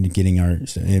 right? And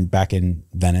getting back in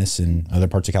Venice and other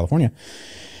parts of California.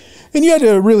 And you had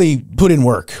to really put in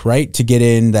work, right? To get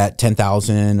in that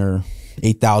 10,000 or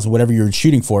 8,000, whatever you're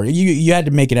shooting for. You had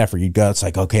to make an effort. You'd go, it's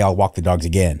like, okay, I'll walk the dogs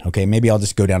again. Okay, maybe I'll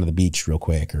just go down to the beach real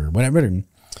quick or whatever.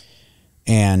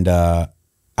 And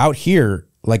out here,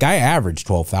 like, I averaged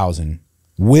 12,000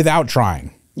 without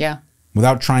trying. Yeah.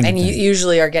 Without trying. And you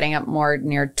usually are getting up more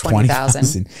near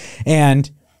 20,000. And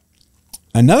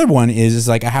another one is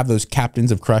like, I have those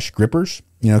Captains of Crush grippers,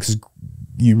 because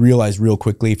you realize real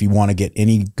quickly, if you want to get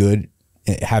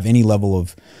have any level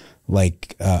of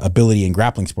ability in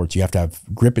grappling sports, you have to have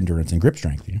grip endurance and grip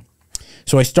strength.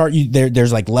 So I start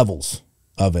there's like levels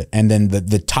of it. And then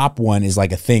the top one is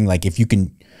like a thing. Like, if you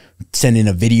can send in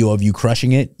a video of you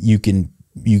crushing it, you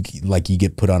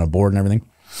get put on a board and everything.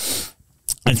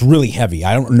 It's really heavy.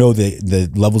 I don't know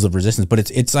the levels of resistance, but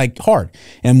it's like hard.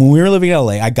 And when we were living in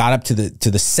LA, I got up to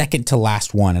the second to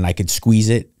last one, and I could squeeze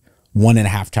it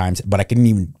 1.5 times, but I couldn't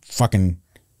even fucking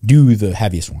do the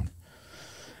heaviest one.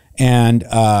 And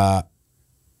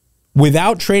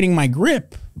without trading my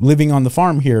grip, living on the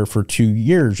farm here for 2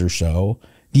 years or so,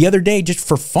 the other day, just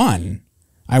for fun,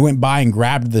 I went by and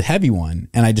grabbed the heavy one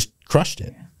and I just crushed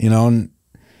it, and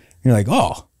you're like,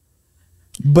 oh.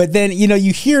 But then,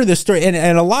 you hear this story,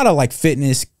 and a lot of like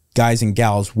fitness guys and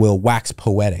gals will wax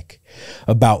poetic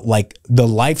about like the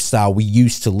lifestyle we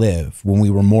used to live when we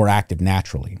were more active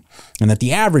naturally. And that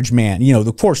the average man,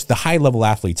 of course, the high level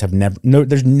athletes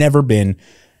there's never been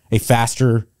a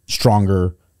faster,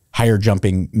 stronger, higher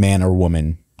jumping man or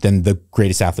woman than the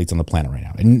greatest athletes on the planet right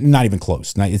now. And not even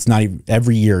close. It's not even,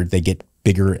 every year they get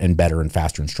bigger and better and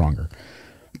faster and stronger.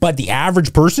 But the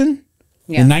average person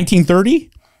in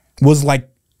 1930 was like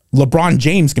LeBron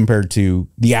James compared to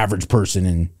the average person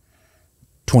in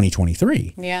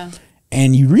 2023. Yeah.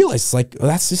 And you realize like, well,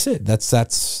 that's just it.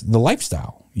 That's the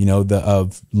lifestyle, you know,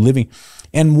 of living.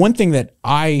 And one thing that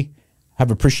I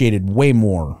have appreciated way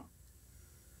more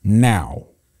now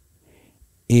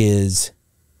is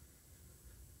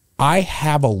I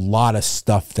have a lot of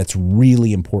stuff that's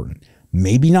really important.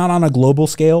 Maybe not on a global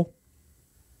scale.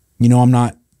 You know, I'm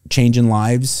not changing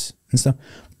lives and stuff.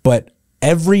 But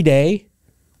every day,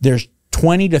 there's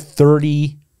 20 to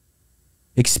 30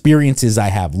 experiences I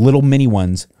have, little mini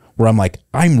ones, where I'm like,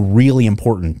 I'm really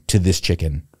important to this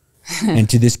chicken and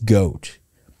to this goat.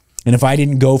 And if I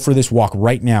didn't go for this walk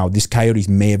right now, these coyotes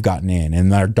may have gotten in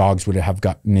and our dogs would have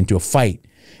gotten into a fight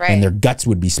and their guts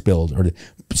would be spilled.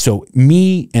 So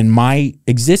me and my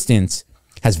existence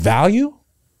has value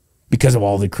because of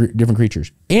all the different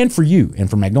creatures, and for you and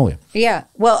for Magnolia. Yeah.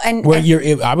 Well, and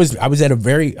I was at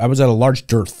a large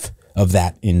dearth of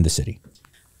that in the city.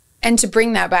 And to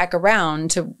bring that back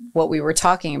around to what we were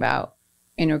talking about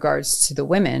in regards to the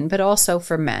women, but also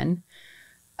for men,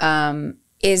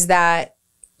 is that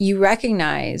you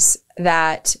recognize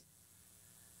that,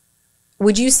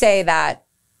 would you say that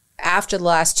after the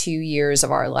last 2 years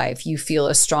of our life, you feel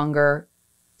a stronger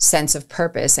sense of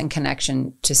purpose and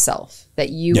connection to self, that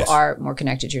you are more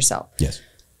connected to yourself? Yes.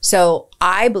 So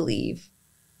I believe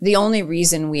the only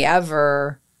reason we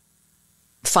ever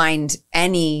find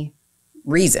any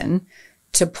reason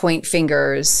to point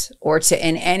fingers or to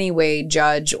in any way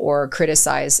judge or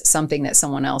criticize something that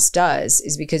someone else does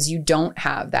is because you don't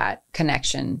have that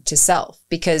connection to self.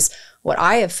 Because what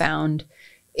I have found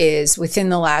is within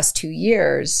the last 2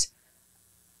 years,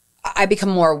 I become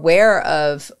more aware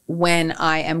of when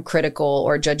I am critical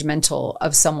or judgmental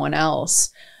of someone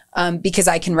else, because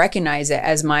I can recognize it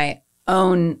as my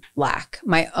own lack,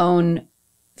 my own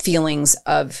feelings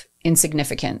of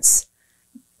insignificance.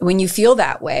 When you feel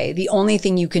that way, the only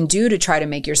thing you can do to try to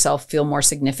make yourself feel more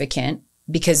significant,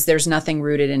 because there's nothing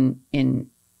rooted in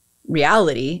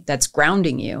reality that's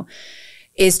grounding you,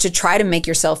 is to try to make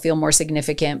yourself feel more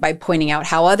significant by pointing out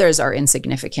how others are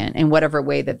insignificant in whatever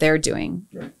way that they're doing.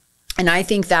 Right. And I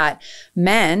think that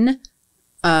men,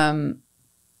 you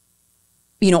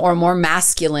know, or more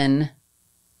masculine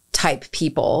type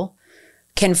people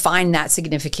can find that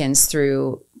significance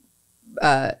through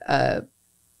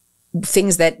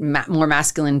things that more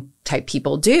masculine type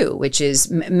people do, which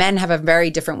is men have a very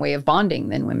different way of bonding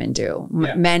than women do.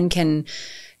 Yeah. Men can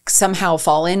somehow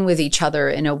fall in with each other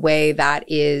in a way that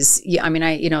is, I mean,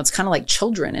 you know, it's kind of like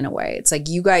children in a way. It's like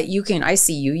I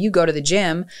see you go to the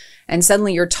gym and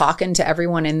suddenly you're talking to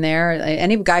everyone in there.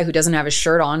 Any guy who doesn't have a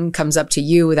shirt on comes up to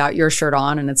you without your shirt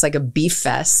on, and it's like a beef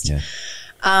fest. Yeah.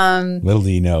 Little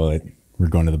do you know that we're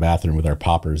going to the bathroom with our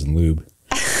poppers and lube.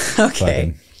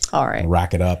 Okay. All right.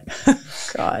 Rack it up.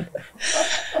 God.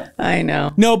 I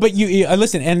know. No, but you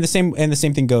listen, and the same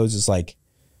thing goes is like,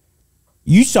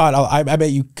 you saw it. I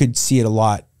bet you could see it a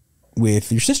lot with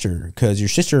your sister, because your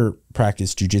sister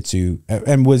practiced jujitsu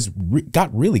and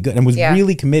got really good and was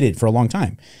really committed for a long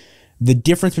time. The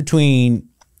difference between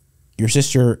your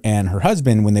sister and her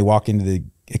husband when they walk into the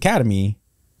academy,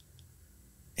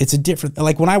 it's a different,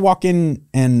 like when I walk in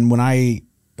and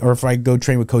or if I go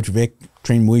train with Coach Vic,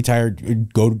 train Muay Thai or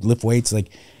go lift weights,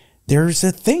 like there's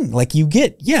a thing, like you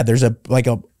get, there's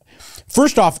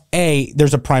first off,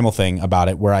 there's a primal thing about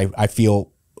it where I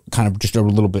feel kind of just a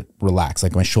little bit relaxed,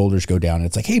 like my shoulders go down and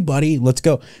it's like, hey buddy, let's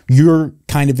go. You're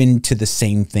kind of into the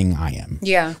same thing I am.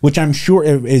 Yeah. Which I'm sure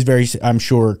is I'm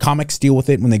sure comics deal with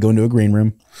it when they go into a green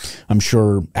room. I'm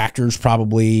sure actors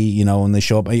probably, you know, when they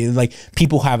show up, like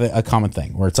people have a common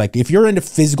thing where it's like, if you're into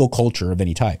physical culture of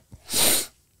any type,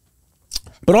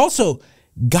 but also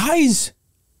guys,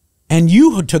 and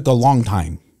you took a long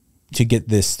time to get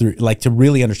this through, like to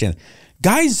really understand,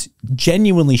 guys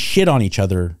genuinely shit on each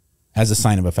other as a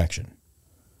sign of affection.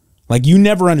 Like you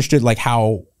never understood like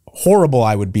how horrible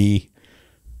I would be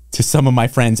to some of my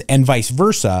friends and vice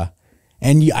versa.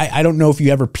 And I don't know if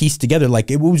you ever pieced together,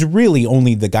 like it was really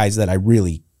only the guys that I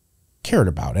really cared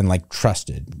about and like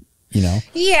trusted, you know?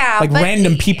 Yeah. Like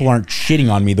random people aren't shitting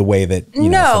on me the way that, you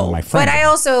know, some of my friends. But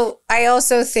I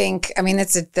also think, I mean,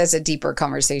 that's a deeper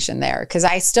conversation there. Cause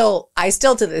I still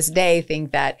to this day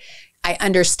think that I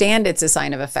understand it's a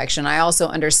sign of affection. I also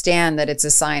understand that it's a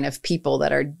sign of people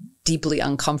that are deeply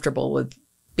uncomfortable with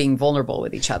being vulnerable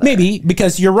with each other. Maybe,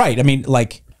 because you're right. I mean,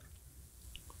 like,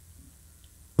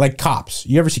 Like cops.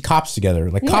 You ever see cops together?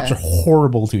 Like cops are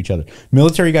horrible to each other.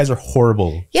 Military guys are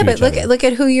horrible. Yeah, to but each look other. at look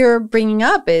at who you're bringing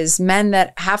up is men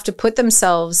that have to put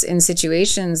themselves in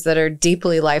situations that are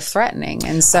deeply life threatening,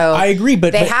 and so I agree,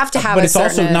 but they have to have. But a it's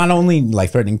also certain- not only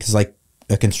life threatening because like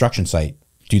a construction site,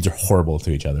 dudes are horrible to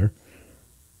each other.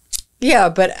 Yeah,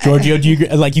 but Giorgio, do you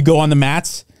like you go on the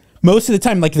mats most of the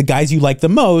time? Like the guys you like the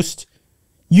most,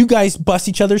 you guys bust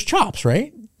each other's chops,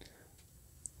 right?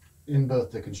 In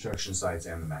both the construction sites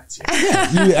and the mats.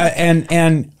 Yeah.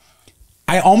 And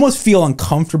I almost feel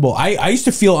uncomfortable. I used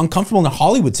to feel uncomfortable in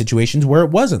Hollywood situations where it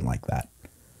wasn't like that.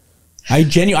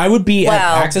 I would be at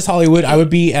Access Hollywood. I would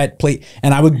be at Plate,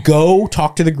 and I would go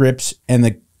talk to the grips and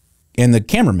the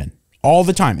cameraman all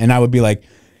the time, and I would be like,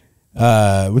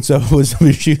 "What's up with some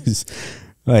of your shoes?"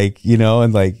 Like, you know,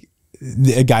 and like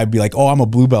a guy would be like, "Oh, I'm a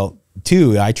blue belt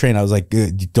too. I train." I was like,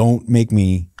 "Good, don't make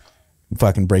me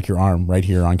fucking break your arm right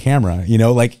here on camera," you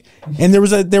know, like, and there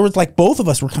was like both of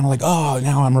us were kind of like, oh,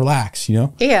 now I'm relaxed, you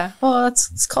know? yeah, well,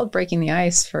 it's called breaking the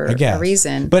ice for a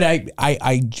reason. But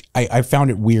I found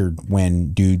it weird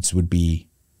when dudes would be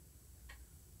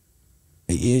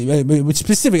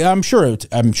specific. I'm sure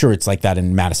it's like that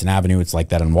in Madison Avenue. It's like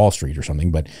that on Wall Street or something,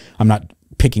 but I'm not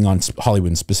picking on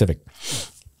Hollywood in specific.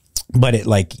 But it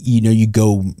like, you know, you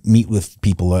go meet with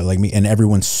people like me and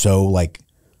everyone's so like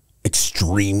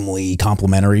extremely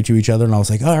complimentary to each other, and I was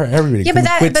like, oh, everybody, yeah, can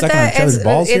we quit sucking on each other's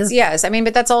balls here? Yes, I mean,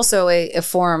 but that's also a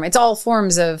form. It's all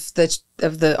forms of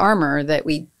the armor that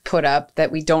we put up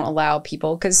that we don't allow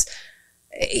people, because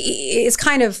it's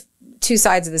kind of two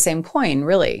sides of the same coin,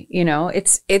 really. You know,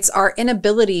 it's our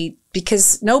inability,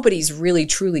 because nobody's really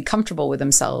truly comfortable with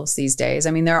themselves these days.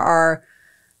 I mean, there are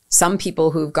some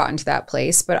people who've gotten to that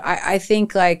place, but I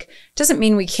think like, doesn't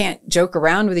mean we can't joke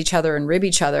around with each other and rib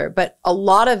each other. But a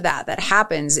lot of that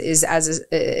happens is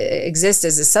exists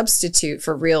as a substitute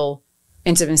for real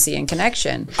intimacy and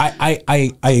connection.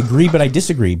 I agree, but I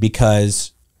disagree,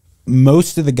 because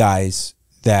most of the guys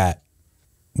that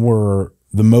were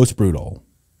the most brutal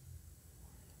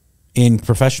in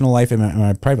professional life and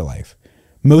my private life,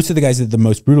 most of the guys that are the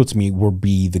most brutal to me would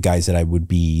be the guys that I would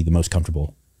be the most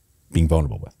comfortable being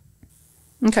vulnerable with.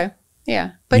 Okay.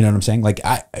 Yeah. But you know what I'm saying? Like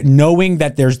knowing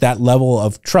that there's that level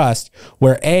of trust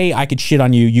where I could shit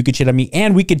on you, you could shit on me,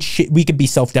 and we could be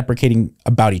self-deprecating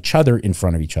about each other in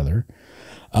front of each other.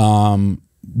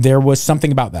 There was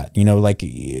something about that, you know, like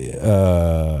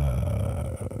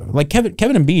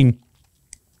Kevin and Bean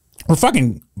were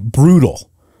fucking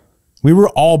brutal. We were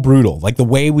all brutal. Like the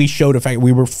way we showed effect,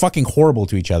 we were fucking horrible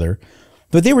to each other,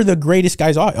 but they were the greatest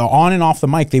guys on and off the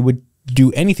mic. They would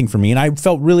do anything for me, and I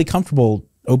felt really comfortable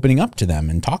opening up to them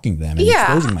and talking to them and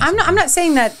exposing myself. I'm not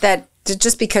saying that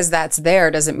just because that's there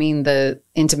doesn't mean the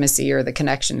intimacy or the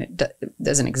connection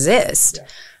doesn't exist.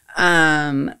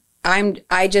 Yeah.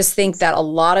 I just think that a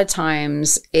lot of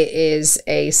times it is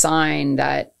a sign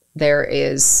that there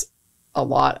is a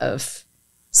lot of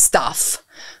stuff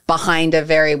behind a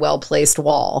very well-placed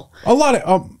wall. A lot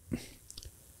of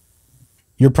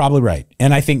you're probably right.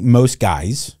 And I think most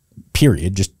guys,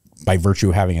 period, just by virtue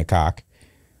of having a cock,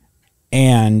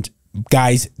 and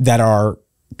guys that are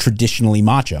traditionally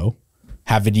macho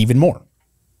have it even more.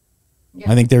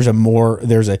 Yeah. I think the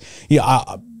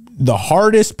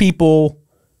hardest people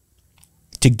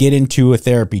to get into a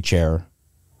therapy chair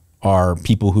are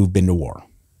people who've been to war.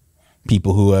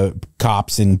 People who are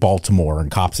cops in Baltimore and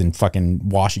cops in fucking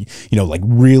Washington, you know, like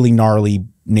really gnarly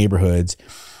neighborhoods.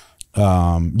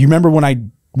 You remember when I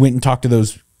went and talked to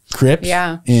those Crips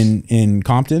in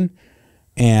Compton,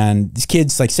 and this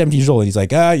kid's like 17 years old, and he's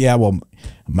like, yeah, well,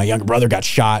 my younger brother got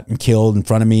shot and killed in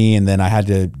front of me, and then I had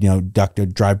to, you know, duck to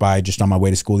drive by just on my way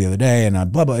to school the other day,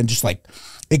 and blah blah, and just like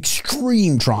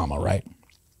extreme trauma, right?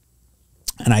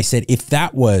 And I said, if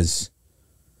it was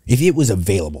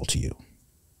available to you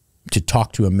to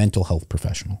talk to a mental health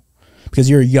professional, because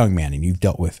you're a young man and you've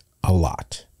dealt with a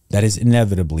lot that has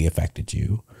inevitably affected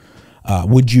you,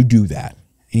 would you do that?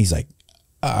 And he's like,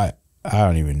 I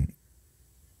don't even,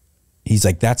 he's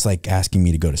like, that's like asking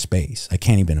me to go to space. I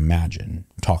can't even imagine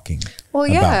talking. Well,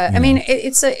 yeah. I mean,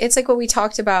 it's like what we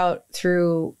talked about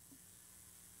through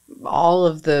all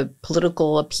of the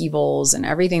political upheavals and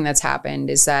everything that's happened,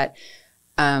 is that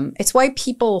it's why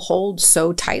people hold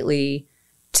so tightly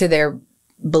to their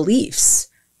beliefs,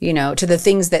 you know, to the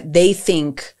things that they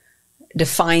think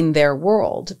define their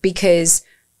world. Because,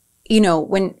 you know,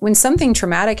 when something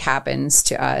traumatic happens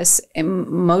to us, and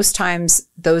most times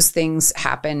those things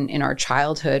happen in our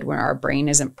childhood when our brain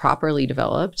isn't properly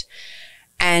developed,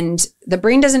 and the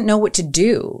brain doesn't know what to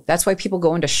do. That's why people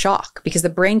go into shock, because the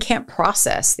brain can't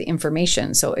process the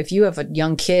information. So if you have a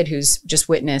young kid who's just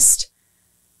witnessed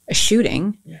a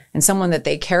shooting and someone that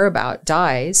they care about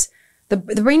dies, the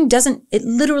brain doesn't, it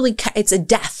literally, it's a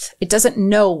death. It doesn't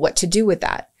know what to do with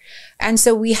that. And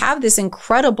so we have this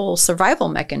incredible survival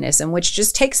mechanism, which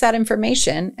just takes that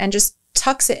information and just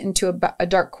tucks it into a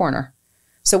dark corner.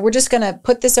 So we're just going to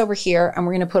put this over here and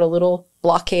we're going to put a little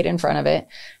blockade in front of it.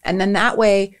 And then that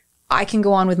way I can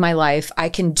go on with my life. I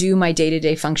can do my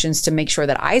day-to-day functions to make sure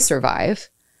that I survive,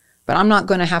 but I'm not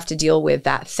going to have to deal with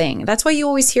that thing. That's why you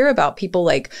always hear about people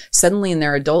like suddenly in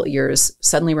their adult years,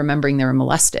 suddenly remembering they were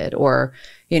molested or,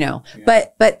 you know,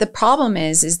 but the problem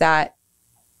is that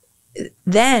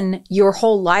then your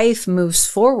whole life moves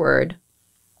forward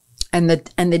and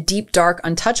the deep, dark,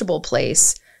 untouchable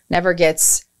place never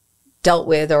gets dealt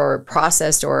with or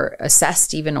processed or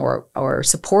assessed even or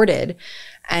supported.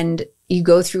 And you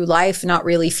go through life not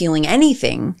really feeling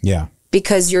anything. Yeah.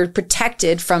 Because you're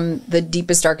protected from the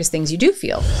deepest, darkest things you do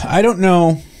feel. I don't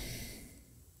know.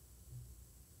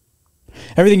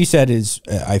 Everything you said is,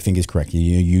 I think, is correct.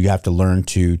 You have to learn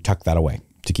to tuck that away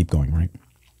to keep going, right?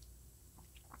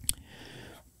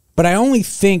 But I only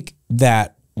think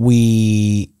that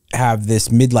we have this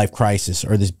midlife crisis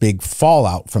or this big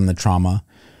fallout from the trauma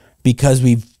because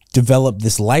we've developed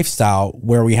this lifestyle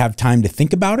where we have time to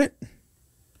think about it.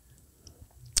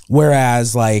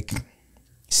 Whereas like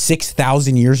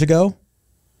 6,000 years ago,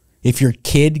 if your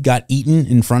kid got eaten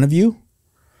in front of you,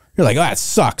 you're like, oh, that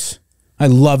sucks. I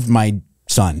loved my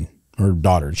son or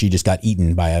daughter. She just got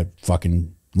eaten by a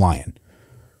fucking lion.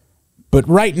 But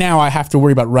right now I have to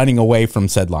worry about running away from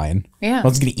said lion. Yeah. Or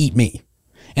it's going to eat me.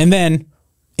 And then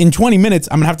in 20 minutes,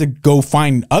 I'm going to have to go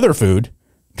find other food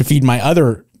to feed my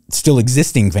other still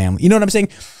existing family. You know what I'm saying?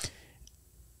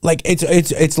 Like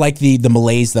it's like the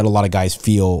malaise that a lot of guys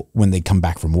feel when they come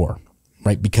back from war,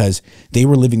 right? Because they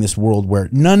were living this world where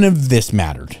none of this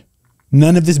mattered.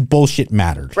 None of this bullshit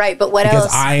mattered. Right, but what because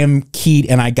else? I am keyed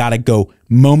and I got to go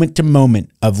moment to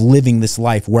moment of living this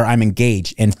life where I'm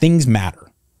engaged and things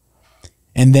matter.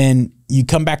 And then you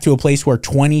come back to a place where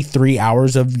 23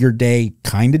 hours of your day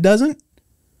kind of doesn't.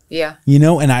 Yeah. You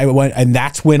know, and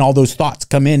that's when all those thoughts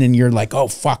come in and you're like, oh,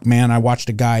 fuck, man, I watched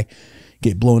a guy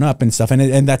get blown up and stuff.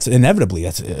 And that's inevitably,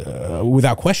 that's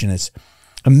without question, it's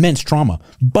immense trauma.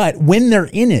 But when they're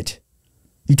in it,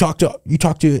 you talk to,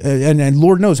 and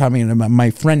Lord knows how many, my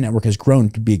friend network has grown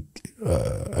to be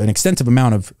an extensive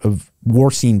amount of war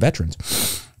scene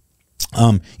veterans.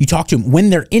 You talk to them when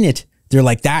they're in it, they're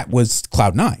like, that was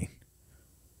cloud nine.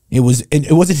 It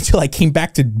wasn't until I came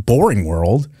back to boring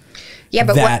world. Yeah,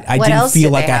 but that what I didn't else feel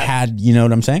did like they I have? had, you know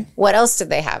what I'm saying? What else did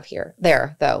they have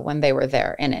there though, when they were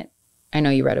there in it? I know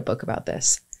you read a book about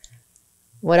this.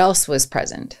 What else was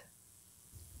present?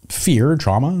 Fear,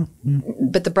 trauma.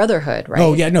 But the brotherhood, right?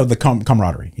 Oh yeah, no, the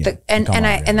camaraderie. Yeah, And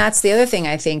that's the other thing.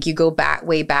 I think you go back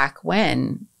way back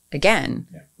when, again,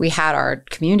 we had our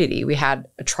community, we had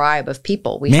a tribe of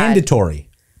people. Mandatory.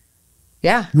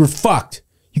 Yeah. You're fucked.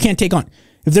 You can't take on,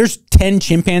 if there's 10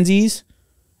 chimpanzees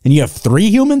and you have 3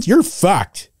 humans, you're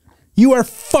fucked. You are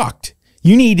fucked.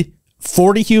 You need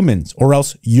 40 humans or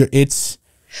else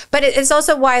But it's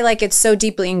also why, like, it's so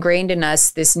deeply ingrained in us,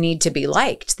 this need to be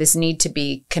liked, this need to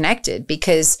be connected.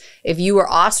 Because if you were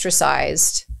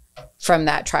ostracized from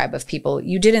that tribe of people,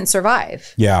 you didn't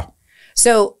survive. Yeah.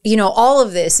 So, you know, all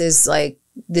of this is like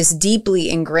this deeply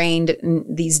ingrained,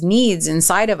 these needs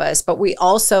inside of us. But we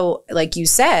also, like you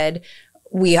said,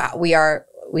 we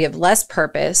have less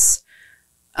purpose.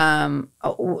 None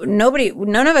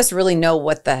of us really know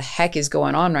what the heck is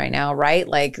going on right now, right?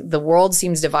 Like the world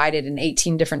seems divided in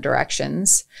 18 different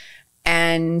directions,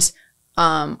 and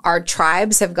our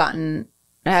tribes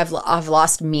have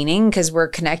lost meaning because we're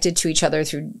connected to each other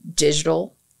through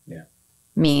digital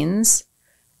means.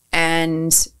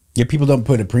 And yeah, people don't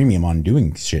put a premium on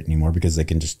doing shit anymore because they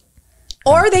can just,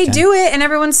 or they do it and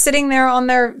everyone's sitting there on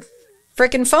their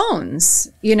freaking phones,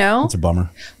 you know? it's a bummer.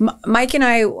 Mike and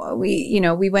I,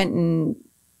 we went and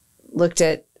looked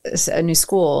at a new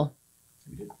school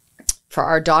for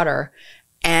our daughter,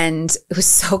 and it was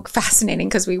so fascinating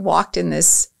because we walked in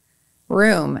this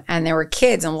room and there were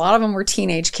kids, and a lot of them were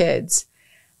teenage kids.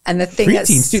 And the thing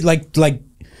Preteens, dude, like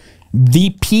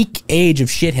the peak age of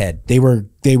shithead,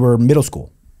 they were middle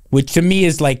school, which to me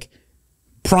is like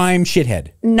prime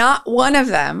shithead. Not one of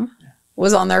them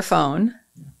was on their phone.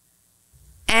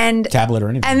 And tablet or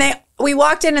anything. And we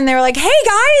walked in and they were like, hey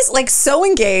guys, like so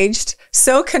engaged,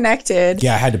 so connected.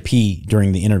 Yeah, I had to pee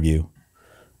during the interview.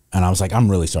 And I was like,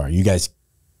 I'm really sorry. You guys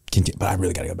continue, but I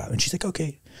really got to go back. And she's like,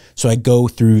 okay. So I go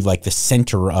through like the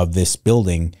center of this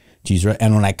building to use,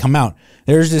 and when I come out,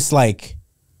 there's this like,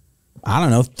 I don't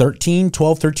know,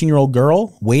 13-year-old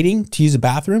girl waiting to use the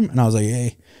bathroom. And I was like,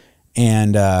 hey.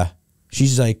 And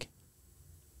She's like,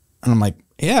 and I'm like,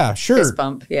 yeah, sure. Fist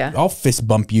bump, yeah. I'll fist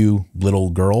bump you,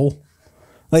 little girl.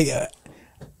 Like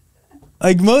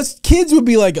most kids would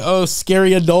be like, oh,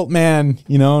 scary adult man,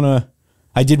 you know. And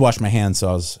I did wash my hands, so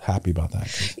I was happy about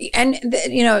that. And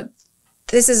you know,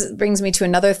 this brings me to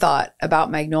another thought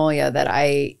about Magnolia that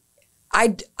I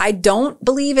don't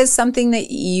believe is something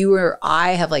that you or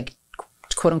I have like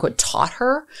quote unquote taught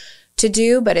her to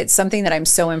do, but it's something that I'm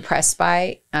so impressed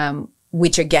by,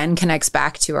 which again connects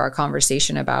back to our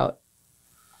conversation about,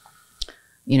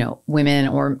 you know, women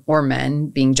or men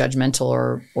being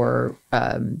judgmental or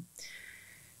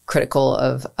critical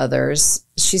of others.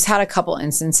 She's had a couple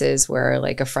instances where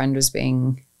like a friend was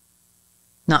being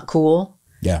not cool.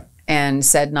 Yeah. And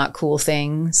said not cool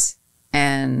things.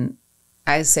 And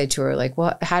I say to her, like,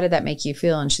 well, how did that make you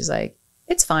feel? And she's like,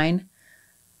 it's fine.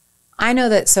 I know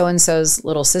that so-and-so's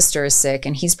little sister is sick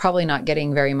and he's probably not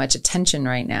getting very much attention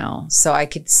right now. So I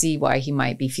could see why he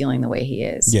might be feeling the way he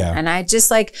is. Yeah. And I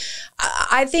just like,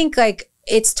 I think like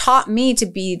it's taught me to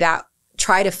be that,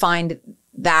 try to find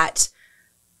that,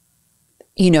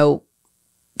 you know,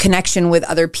 connection with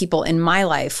other people in my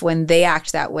life when they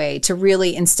act that way, to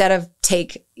really, instead of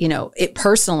take, you know, it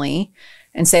personally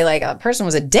and say like a person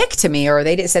was a dick to me or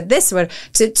they said this,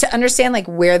 to understand like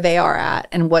where they are at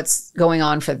and what's going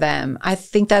on for them. I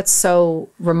think that's so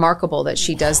remarkable that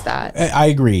she does that. I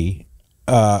agree.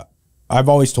 I've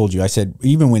always told you, I said,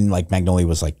 even when like Magnolia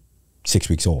was like 6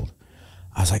 weeks old,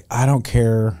 I was like, I don't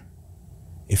care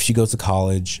if she goes to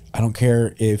college. I don't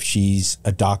care if she's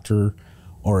a doctor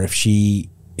or if she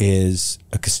is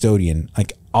a custodian.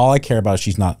 Like all I care about is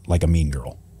she's not like a mean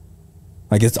girl.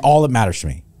 Like it's all that matters to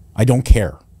me. I don't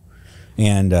care.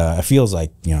 And it feels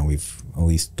like, you know, we've at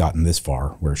least gotten this far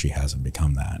where she hasn't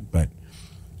become that. But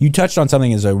you touched on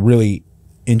something as a really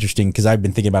interesting, because I've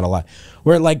been thinking about it a lot,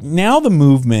 where like now the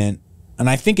movement, and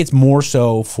I think it's more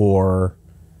so for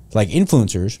like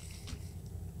influencers,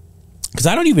 because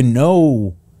I don't even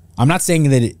know, I'm not saying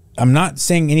that I'm not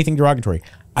saying anything derogatory.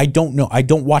 I don't know. I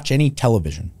don't watch any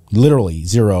television. Literally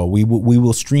zero. We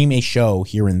will stream a show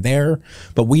here and there,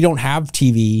 but we don't have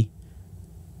TV.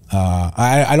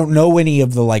 I don't know any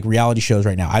of the like reality shows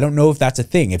right now. I don't know if that's a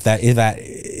thing. If that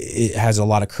it has a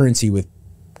lot of currency with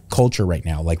culture right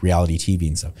now, like reality TV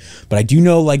and stuff. But I do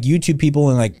know like YouTube people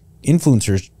and like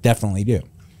influencers definitely do.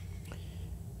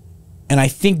 And I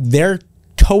think they're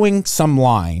towing some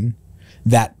line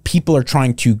that people are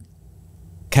trying to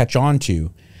catch on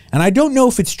to. And I don't know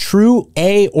if it's true,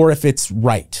 or if it's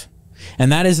right.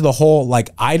 And that is the whole, like,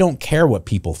 I don't care what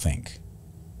people think.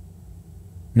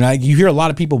 You know, like, you hear a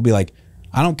lot of people be like,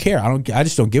 I don't care. I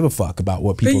just don't give a fuck about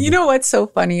what people But you know what's so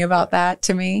funny about that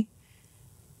to me?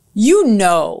 You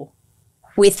know,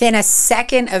 within a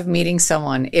second of meeting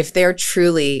someone, if they're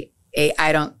truly a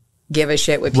I don't give a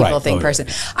shit what people think person.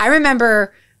 Yeah. I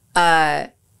remember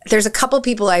there's a couple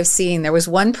people I've seen. There was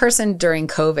one person during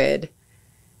COVID.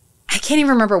 I can't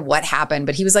even remember what happened,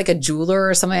 but he was like a jeweler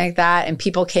or something like that. And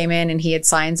people came in and he had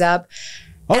signs up.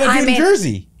 Oh, they're in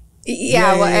Jersey.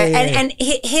 Yeah. And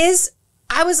his,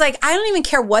 I was like, I don't even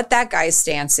care what that guy's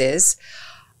stance is.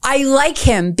 I like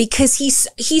him because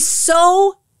he's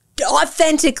so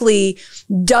authentically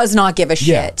does not give a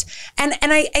shit. Yeah.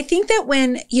 And I think that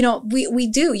when, you know, we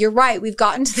do, you're right. We've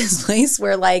gotten to this place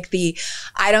where like the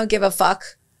I don't give a fuck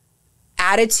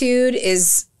attitude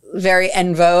is very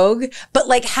en vogue, but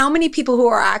like how many people who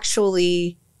are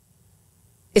actually,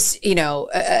 you know,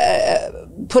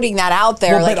 putting that out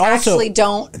there, like also, actually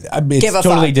don't give a fuck. It's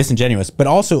totally disingenuous. But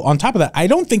also on top of that, I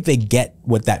don't think they get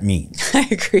what that means. I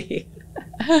agree.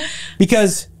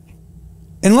 Because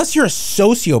unless you're a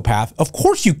sociopath, of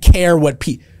course you care what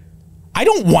I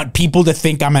don't want people to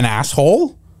think I'm an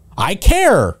asshole. I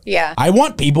care. Yeah. I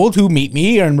want people to meet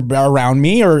me and around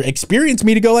me or experience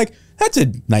me to go like, that's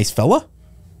a nice fella.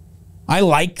 I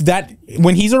like that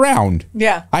when he's around.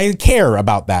 Yeah. I care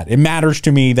about that. It matters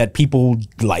to me that people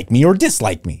like me or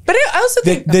dislike me. But I also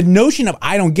think the notion of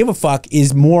I don't give a fuck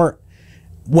is more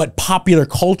what popular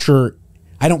culture,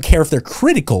 I don't care if they're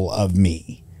critical of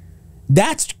me.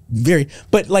 That's very,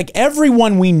 but like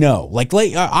everyone we know, like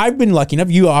I've been lucky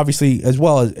enough, you obviously as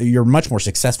well, as you're much more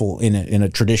successful in a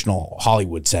traditional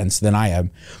Hollywood sense than I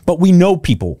am, but we know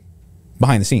people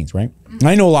behind the scenes, right? Mm-hmm.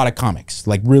 I know a lot of comics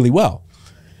like really well.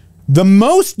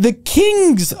 The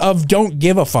kings of don't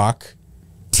give a fuck,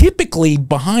 typically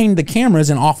behind the cameras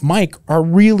and off mic, are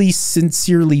really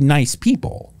sincerely nice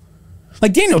people.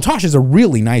 Like Daniel Tosh is a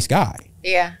really nice guy.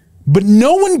 Yeah. But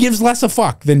no one gives less a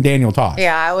fuck than Daniel Tosh.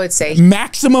 Yeah, I would say.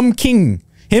 Maximum king.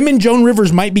 Him and Joan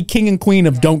Rivers might be king and queen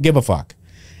of don't give a fuck.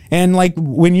 And like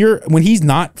when he's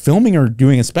not filming or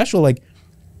doing a special, like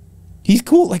He's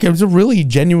cool. Like, it was a really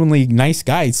genuinely nice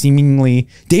guy, seemingly.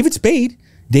 David Spade.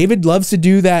 David loves to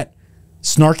do that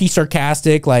snarky,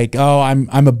 sarcastic, like, oh,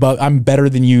 I'm better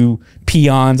than you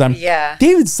peons.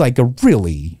 David's like a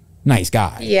really nice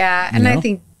guy. Yeah, and I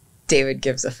think David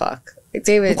gives a fuck. Like,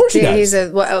 David, of course he does. He's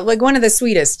like one of the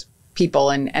sweetest people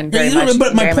and very much.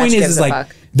 But my point is like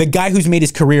fuck. The guy who's made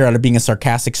his career out of being a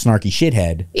sarcastic, snarky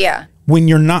shithead. Yeah. When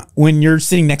you're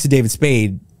sitting next to David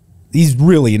Spade, he's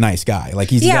really a nice guy. Like,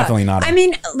 he's definitely not. I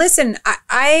mean, listen,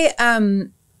 I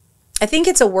think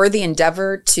it's a worthy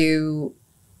endeavor to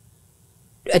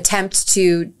attempt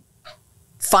to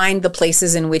find the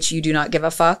places in which you do not give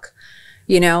a fuck,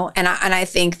 and I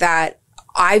think that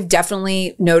I've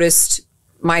definitely noticed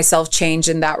myself change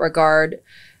in that regard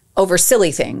over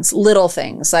silly things, little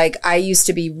things. Like, I used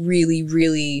to be really,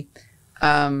 really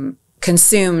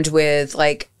consumed with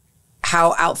like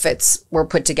how outfits were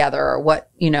put together or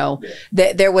what,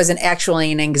 there was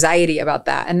actually an anxiety about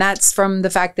that. And that's from the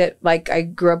fact that, like, I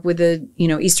grew up with a,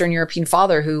 Eastern European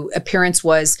father who appearance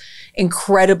was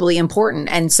incredibly important.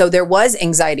 And so there was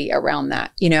anxiety around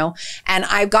that, and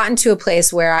I've gotten to a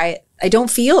place where I don't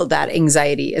feel that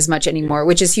anxiety as much anymore,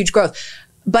 which is huge growth.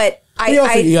 But you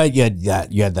had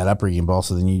that upbringing, but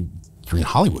also then you're in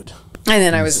Hollywood. And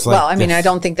then I was, I mean, I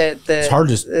don't think that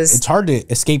it's hard to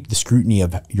escape the scrutiny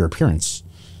of your appearance.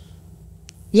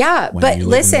 Yeah, but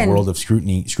listen, in the world of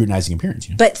scrutinizing appearance.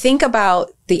 But think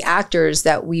about the actors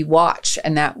that we watch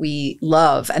and that we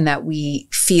love and that we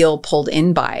feel pulled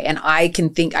in by. And I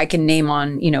can name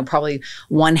on, probably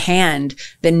one hand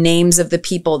the names of the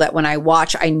people that when I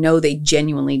watch, I know they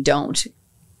genuinely don't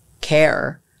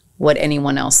care what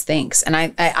anyone else thinks. And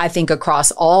I think across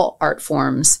all art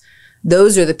forms,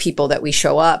 those are the people that we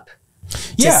show up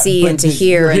to see and to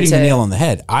hear. You're hitting the nail on the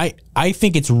head. I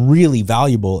think it's really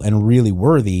valuable and really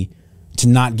worthy to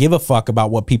not give a fuck about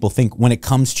what people think when it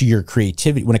comes to your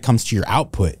creativity, when it comes to your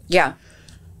output. Yeah.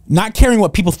 Not caring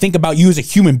what people think about you as a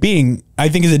human being, I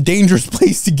think, is a dangerous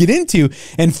place to get into.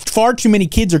 And far too many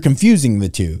kids are confusing the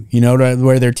two,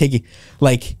 where they're taking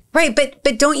like. Right. But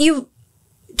don't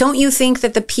you think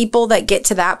that the people that get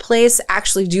to that place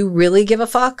actually do really give a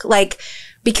fuck? Like,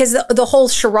 because the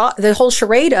whole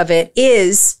charade of it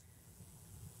is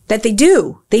that they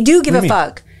do give a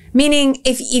fuck. Meaning,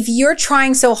 if you're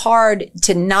trying so hard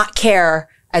to not care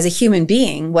as a human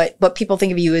being, what people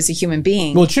think of you as a human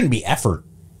being. Well, it shouldn't be effort.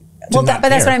 But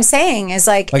that's what I'm saying is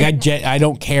like I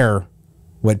don't care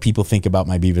what people think about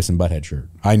my Beavis and Butthead shirt.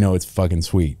 I know it's fucking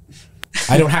sweet.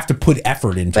 I don't have to put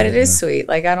effort into it. But it is sweet.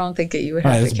 Like, I don't think that you would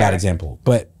have to care. That's a bad example.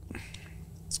 But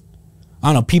I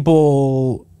don't know,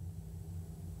 people.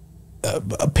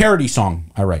 A parody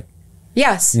song I write.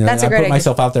 Yes, that's a great idea. I put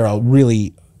myself out there.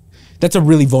 That's a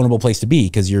really vulnerable place to be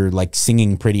because you're like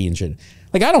singing pretty and shit.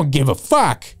 Like, I don't give a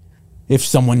fuck if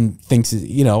someone thinks,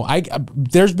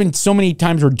 there's been so many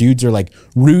times where dudes are like,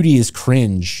 Rudy is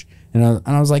cringe. And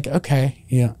I was like, okay,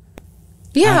 yeah.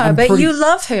 Yeah, but you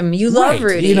love him. You love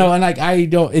Rudy. And like,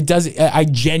 I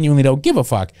genuinely don't give a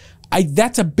fuck.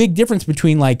 That's a big difference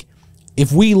between like,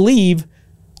 if we leave,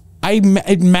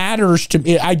 it matters to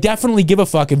me. I definitely give a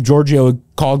fuck if Giorgio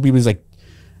called me and was like,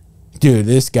 dude,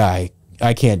 this guy,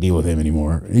 I can't deal with him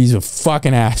anymore. He's a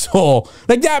fucking asshole.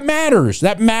 Like, that matters.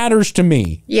 That matters to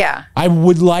me. Yeah. I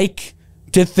would like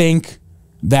to think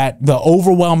that the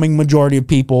overwhelming majority of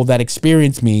people that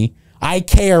experience me, I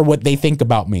care what they think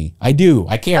about me. I do.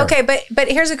 I care. Okay, but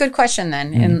here's a good question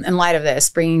then, in light of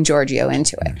this, bringing Giorgio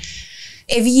into it.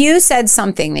 If you said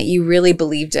something that you really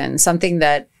believed in, something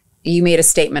that you made a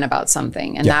statement about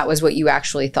something, and that was what you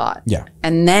actually thought. Yeah.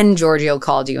 And then Giorgio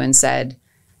called you and said,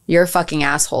 you're a fucking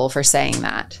asshole for saying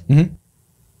that. Mm-hmm.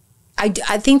 I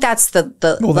think that's the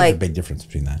well, there's a big difference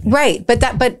between that. Yeah. Right.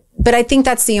 But I think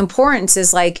that's the importance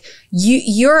is like,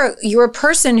 you're a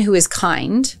person who is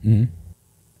kind, mm-hmm.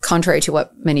 contrary to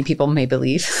what many people may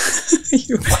believe.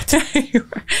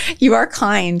 you are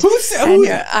kind.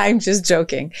 I'm just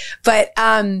joking. But,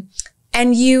 and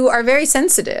you are very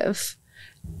sensitive.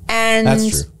 And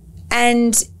that's true.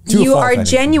 And you are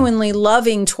genuinely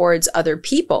loving towards other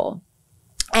people.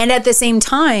 And at the same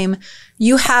time,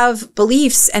 you have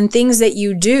beliefs and things that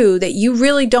you do that you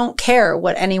really don't care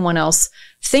what anyone else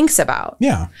thinks about.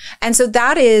 Yeah. And so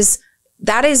that is,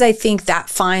 I think, that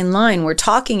fine line we're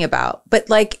talking about. But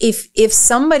like, if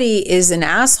somebody is an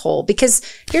asshole, because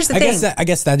here's the thing. I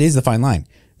guess that is the fine line.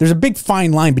 There's a big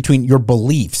fine line between your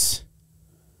beliefs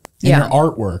and your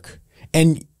artwork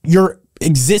and your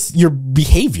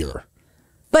behavior.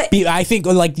 But I think,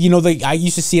 like, I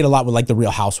used to see it a lot with like the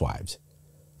Real Housewives.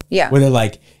 Yeah. Where they're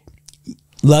like,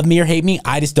 love me or hate me,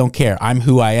 I just don't care. I'm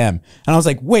who I am. And I was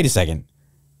like, wait a second.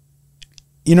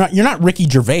 you're not Ricky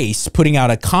Gervais putting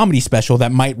out a comedy special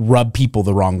that might rub people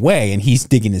the wrong way and he's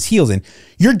digging his heels in.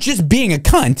 You're just being a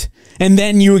cunt, and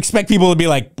then you expect people to be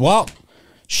like, well,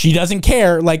 she doesn't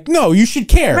care. Like, no, you should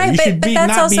care. Right, you but should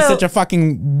that's not be also- such a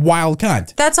fucking wild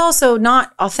cunt. That's also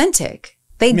not authentic.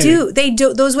 They do.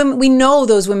 Those women, we know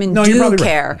those women you're do probably right.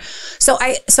 care. So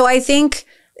I think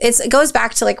it goes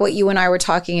back to like what you and I were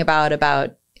talking about,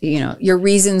 your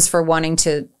reasons for wanting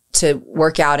to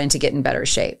work out and to get in better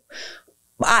shape.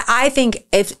 I think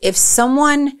if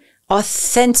someone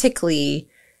authentically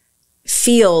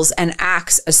feels and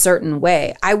acts a certain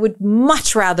way, I would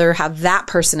much rather have that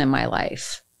person in my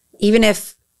life. Even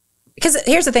if, because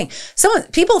here's the thing,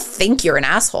 people think you're an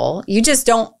asshole. You just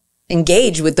don't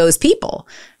engage with those people.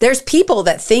 There's people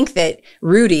that think that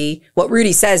what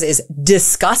Rudy says is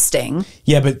disgusting.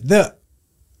 Yeah, but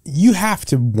you have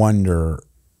to wonder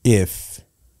if,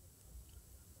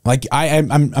 like,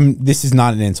 I'm this is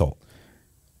not an insult.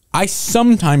 I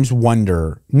sometimes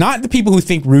wonder, not the people who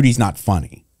think Rudy's not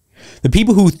funny, the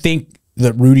people who think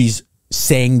that Rudy's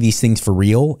saying these things for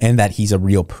real and that he's a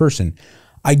real person.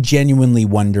 I genuinely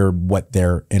wonder what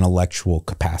their intellectual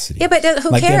capacity. Yeah, but who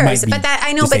Like, they cares? might be But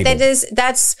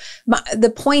that's the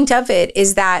point of it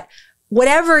is that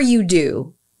whatever you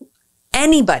do,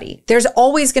 anybody, there's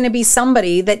always going to be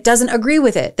somebody that doesn't agree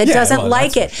with it, that doesn't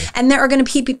like it. Sure. And there are going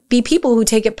to be people who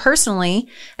take it personally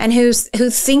and who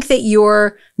think that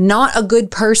you're not a good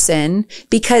person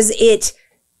because it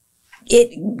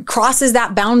crosses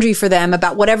that boundary for them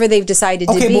about whatever they've decided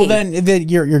to be. Okay, well then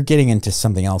you're getting into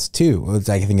something else too, which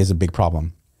I think is a big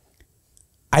problem.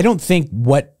 I don't think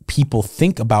what people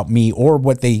think about me or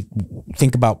what they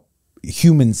think about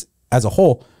humans as a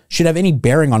whole should have any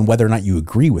bearing on whether or not you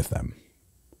agree with them.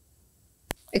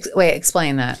 Wait,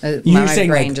 explain that. My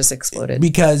brain just exploded.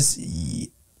 Because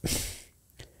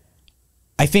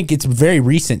I think it's very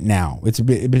recent now.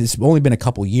 It's only been a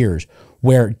couple years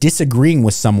where disagreeing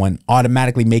with someone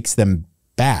automatically makes them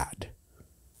bad.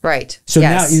 Right. So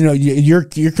now, you're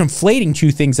conflating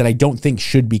two things that I don't think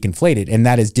should be conflated, and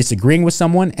that is disagreeing with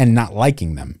someone and not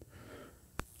liking them.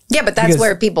 Yeah, but that's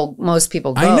where most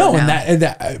people go. I know, now. and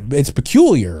that it's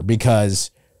peculiar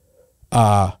because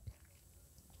the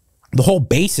whole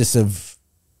basis of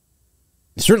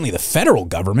certainly the federal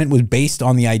government was based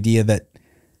on the idea that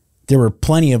there were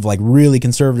plenty of like really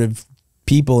conservative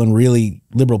people and really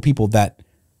liberal people that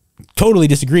totally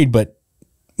disagreed, but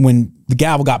when the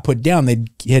gavel got put down, they'd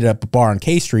hit up a bar on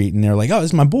K Street and they're like, "Oh, this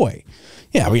is my boy."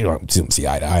 Yeah, we don't see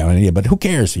eye to eye on it, but who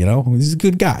cares? He's a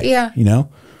good guy. Yeah.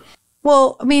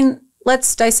 Well, I mean,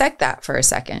 let's dissect that for a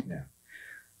second. Yeah.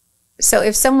 So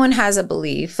if someone has a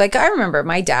belief, like I remember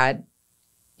my dad,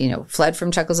 fled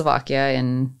from Czechoslovakia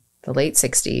in the late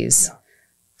 60s,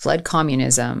 fled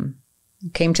communism,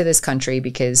 came to this country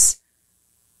because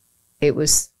it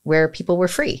was where people were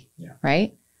free,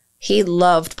 right? He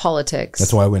loved politics.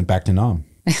 That's why I went back to Nam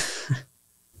to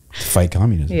fight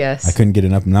communism. Yes. I couldn't get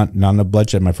enough, not enough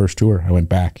bloodshed my first tour. I went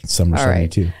back in summer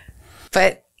 72.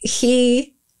 But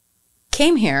he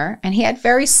came here and he had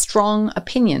very strong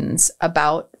opinions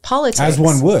about politics. As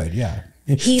one would, yeah.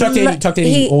 You talk to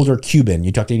any older Cuban,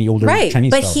 you talk to any older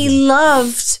Chinese but fellow, he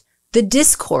loved the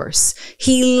discourse.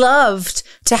 He loved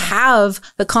to have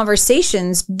the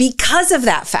conversations because of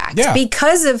that fact. Yeah.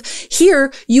 Because of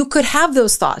here, you could have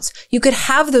those thoughts. You could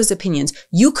have those opinions.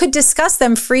 You could discuss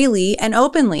them freely and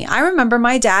openly. I remember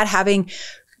my dad having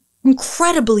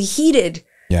incredibly heated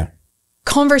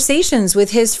conversations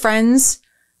with his friends,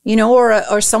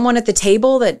 or someone at the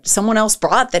table that someone else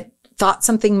brought that thought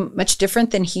something much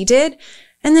different than he did.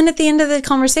 And then at the end of the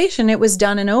conversation, it was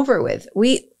done and over with.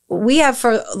 We have,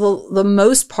 for the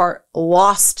most part,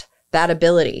 lost that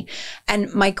ability.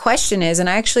 And my question is, and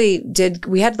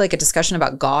we had like a discussion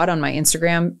about God on my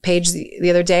Instagram page the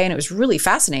other day, and it was really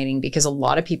fascinating because a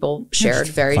lot of people shared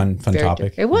very fun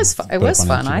topic. It was fun. It was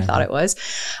fun. I thought it was,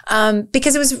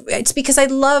 because it's because I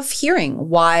love hearing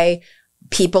why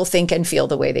people think and feel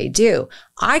the way they do.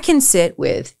 I can sit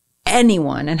with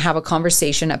anyone and have a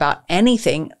conversation about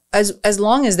anything as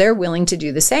long as they're willing to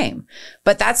do the same.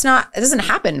 But it doesn't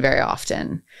happen very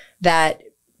often.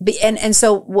 And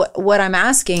so what I'm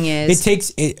asking is,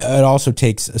 it also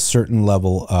takes a certain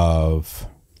level of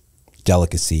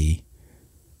delicacy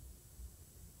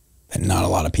that not a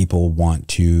lot of people want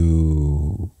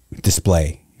to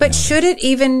display. But should it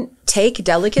even take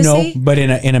delicacy? No, but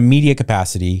in a media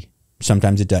capacity,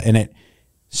 sometimes it does. And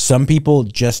some people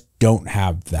just don't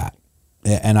have that.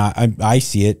 And I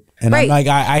see it. And I'm like,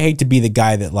 I hate to be the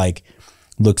guy that like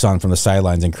looks on from the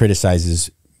sidelines and criticizes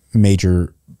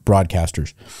major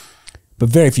broadcasters, but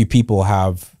very few people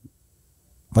have,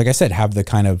 like I said, have the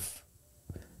kind of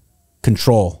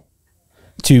control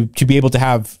to be able to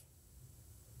have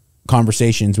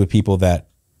conversations with people that,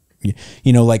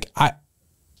 you know, like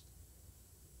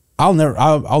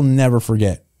I'll never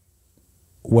forget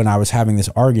when I was having this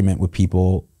argument with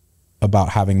people about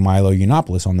having Milo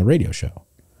Yiannopoulos on the radio show.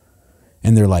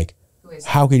 And they're like,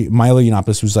 how could Milo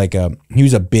Yiannopoulos was like he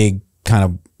was a big kind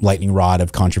of lightning rod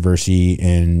of controversy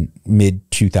in mid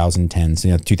 2010s,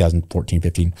 you know, 2014,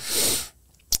 15.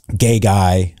 Gay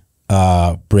guy,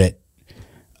 Brit,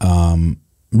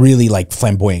 really like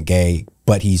flamboyant gay,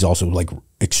 but he's also like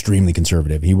extremely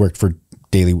conservative. He worked for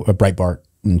Breitbart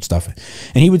and stuff.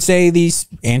 And he would say these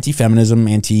anti-feminism,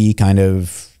 anti kind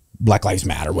of Black Lives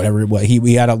Matter, whatever it was.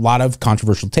 He had a lot of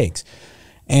controversial takes.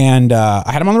 And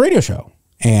I had him on the radio show.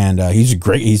 And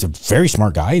he's a very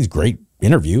smart guy. He's a great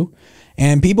interview.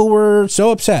 And people were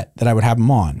so upset that I would have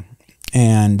him on.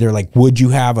 And they're like, would you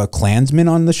have a Klansman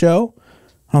on the show?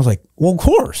 I was like, well, of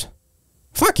course.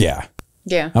 Fuck yeah.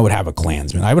 Yeah. I would have a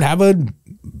Klansman. I would have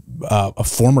a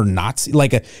former Nazi,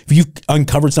 like if you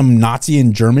uncovered some Nazi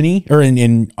in Germany or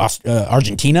in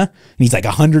Argentina, and he's like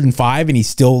 105 and he's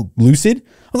still lucid.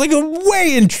 I was like,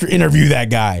 interview that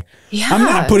guy. Yeah. I'm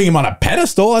not putting him on a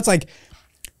pedestal. That's like,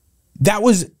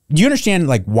 do you understand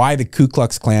like why the Ku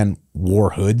Klux Klan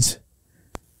wore hoods?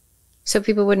 So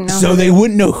people wouldn't know. So they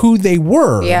wouldn't know who they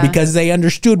were Yeah. because they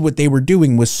understood what they were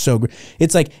doing was so great.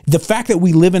 It's like the fact that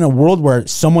we live in a world where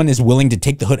someone is willing to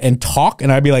take the hood and talk,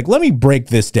 and I'd be like, let me break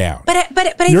this down.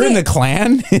 But You're in the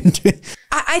Klan?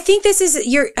 I think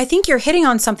I think you're hitting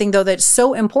on something though that's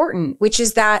so important, which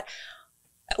is that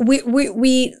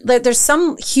there's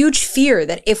some huge fear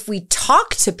that if we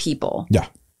talk to people Yeah.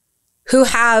 who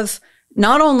have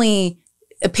not only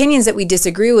opinions that we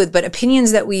disagree with, but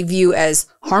opinions that we view as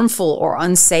harmful or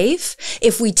unsafe,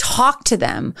 if we talk to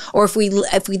them or if we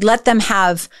let them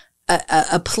have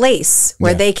a place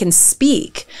where they can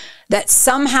speak, that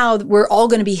somehow we're all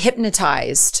going to be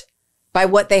hypnotized by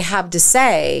what they have to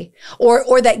say,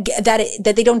 or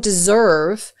that they don't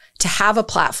deserve to have a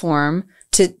platform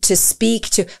to speak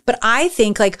to. But I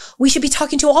think like we should be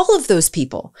talking to all of those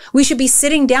people. We should be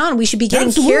sitting down. We should be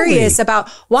getting curious about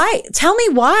why. Tell me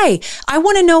why. I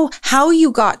want to know how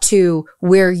you got to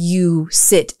where you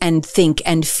sit and think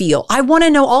and feel. I want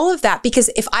to know all of that, because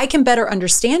if I can better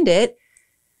understand it,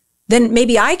 then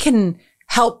maybe I can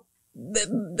help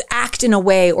act in a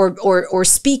way or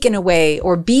speak in a way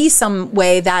or be some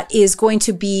way that is going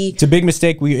to be. It's a big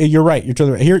mistake. You're right. You're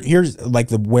totally right. Here's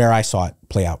like where I saw it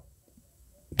play out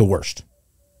the worst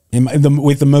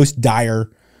with the most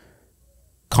dire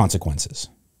consequences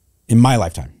in my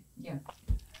lifetime. Yeah.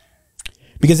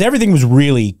 Because everything was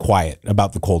really quiet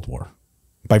about the Cold War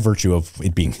by virtue of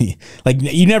it being like,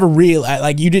 you never really,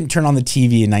 like you didn't turn on the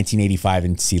TV in 1985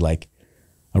 and see like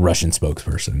a Russian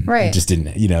spokesperson. Right. It just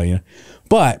didn't, you know.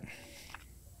 But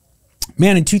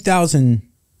man, in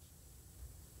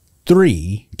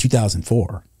 2003,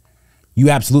 2004, you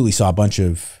absolutely saw a bunch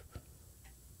of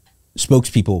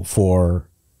spokespeople for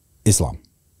Islam,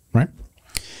 right?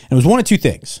 And it was one of two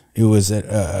things. It was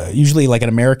usually like an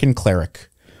American cleric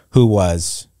who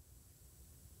was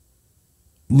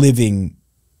living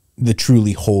the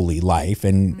truly holy life,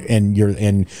 and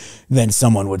then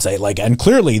someone would say like, and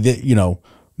clearly that, you know,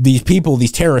 these people,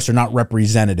 these terrorists are not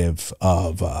representative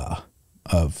of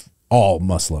all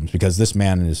Muslims because this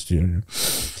man is,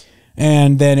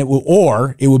 and then it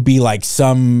would be like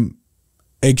some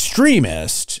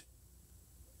extremist,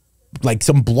 like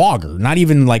some blogger, not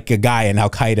even like a guy in Al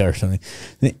Qaeda or something,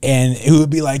 and it would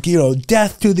be like, you know,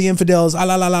 death to the infidels,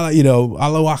 Allah, la, la, you know,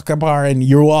 Allahu Akbar, and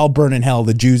you're all burn in hell,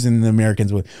 the Jews and the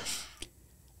Americans would.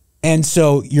 And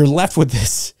so you're left with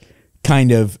this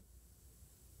kind of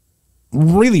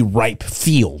really ripe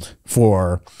field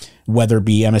for whether it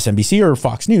be MSNBC or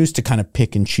Fox News to kind of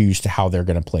pick and choose to how they're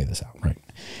going to play this out, right?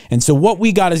 And so what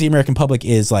we got as the American public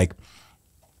is like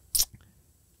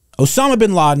Osama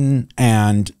bin Laden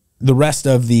and the rest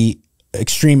of the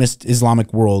extremist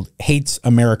Islamic world hates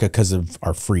America because of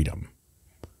our freedom.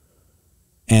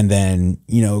 And then,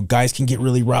 you know, guys can get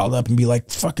really riled up and be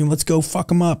like, fucking, let's go fuck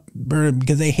them up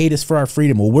because they hate us for our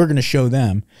freedom. Well, we're going to show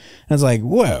them. And it's like,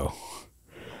 whoa,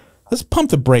 let's pump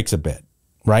the brakes a bit,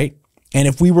 right? And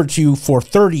if we were to, for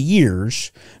 30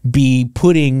 years, be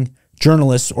putting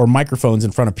journalists or microphones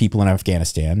in front of people in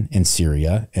Afghanistan and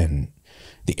Syria and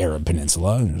the Arab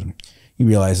Peninsula, you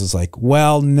realize it's like,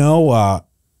 well, no,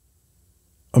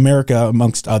 America,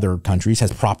 amongst other countries,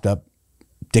 has propped up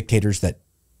dictators that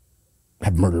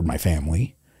have murdered my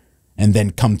family and then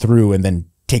come through and then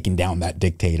taken down that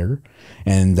dictator.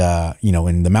 And, you know,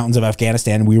 in the mountains of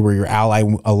Afghanistan, we were your ally.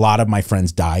 A lot of my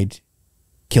friends died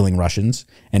killing Russians,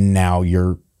 and now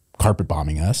you're carpet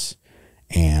bombing us.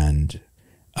 and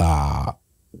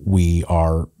we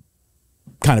are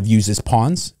kind of used as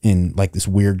pawns in like this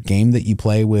weird game that you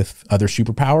play with other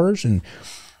superpowers, and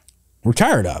we're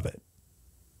tired of it.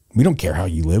 We don't care how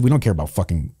you live. We don't care about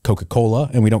fucking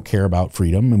Coca-Cola, and we don't care about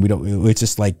freedom, and we don't. It's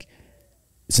just like,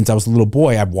 since I was a little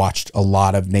boy, I've watched a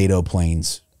lot of NATO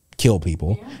planes kill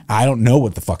people. Yeah. I don't know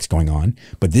what the fuck's going on,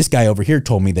 but this guy over here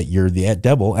told me that you're the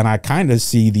devil, and I kind of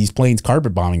see these planes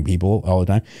carpet bombing people all the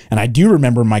time. And I do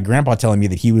remember my grandpa telling me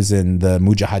that he was in the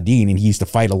Mujahideen and he used to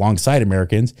fight alongside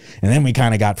Americans, and then we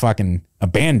kind of got fucking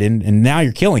abandoned, and now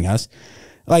you're killing us.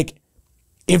 Like,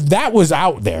 if that was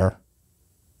out there,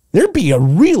 there'd be a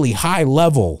really high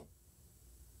level,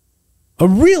 a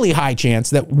really high chance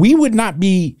that we would not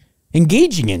be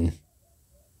engaging in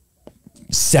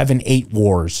 7, 8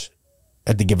 wars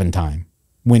at the given time.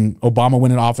 When Obama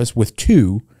went in office with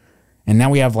 2, and now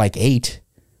we have like 8,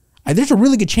 there's a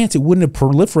really good chance it wouldn't have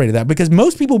proliferated that, because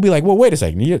most people would be like, well, wait a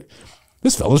second,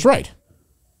 this fella's right.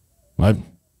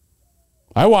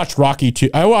 I watched Rocky 2.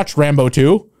 I watched Rambo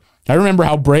 2. I remember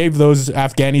how brave those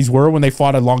Afghanis were when they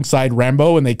fought alongside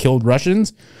Rambo and they killed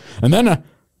Russians. And then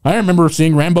I remember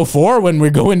seeing Rambo 4 when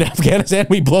we go into Afghanistan,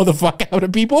 we blow the fuck out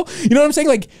of people. You know what I'm saying?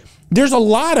 Like, there's a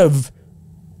lot of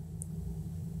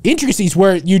intricacies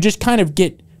where you just kind of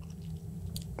get,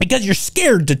 because you're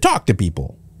scared to talk to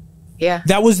people. Yeah.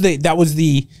 That was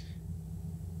the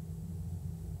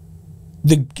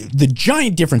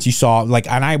giant difference you saw. Like,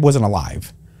 and I wasn't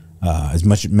alive,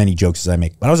 many jokes as I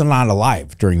make, but I was not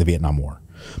alive during the Vietnam War.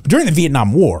 But during the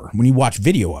Vietnam War, when you watch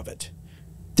video of it,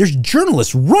 there's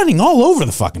journalists running all over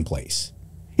the fucking place.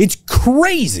 It's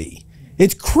crazy.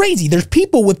 It's crazy. There's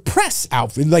people with press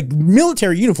outfit, like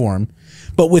military uniform,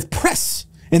 but with press.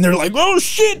 And they're like, oh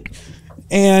shit.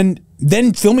 And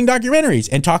then filming documentaries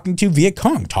and talking to Viet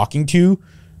Cong, talking to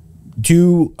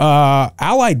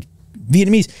allied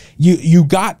Vietnamese. You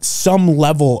got some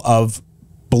level of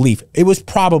belief. It was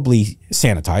probably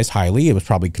sanitized highly. It was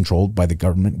probably controlled by the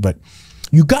government, but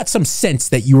you got some sense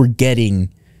that you were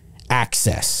getting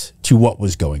access to what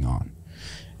was going on.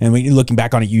 And when you're looking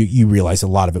back on it, you realize a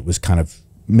lot of it was kind of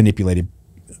manipulated,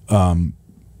 the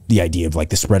idea of like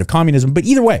the spread of communism. But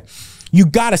either way, you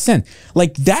got a sense.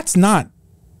 Like, that's not,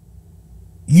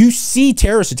 you see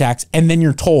terrorist attacks and then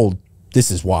you're told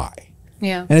this is why.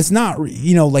 Yeah. And it's not,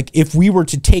 like, if we were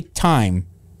to take time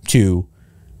to,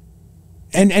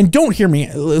 and don't hear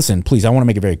me, listen, please, I want to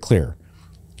make it very clear.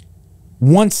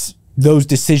 Once those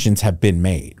decisions have been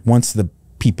made, once the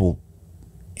people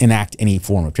enact any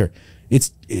form of terror,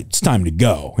 it's time to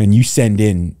go, and you send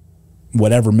in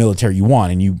whatever military you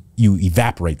want, and you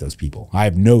evaporate those people. I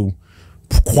have no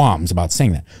qualms about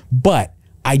saying that, but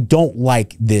I don't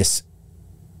like this,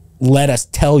 let us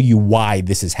tell you why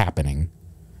this is happening,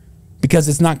 because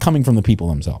it's not coming from the people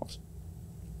themselves.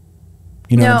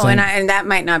 You know what I'm saying? And that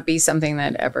might not be something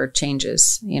that ever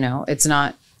changes. It's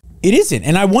not. It isn't.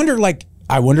 And I wonder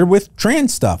with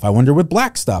trans stuff. I wonder with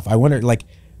black stuff. I wonder, like,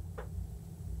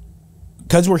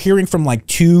 because we're hearing from like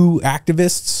 2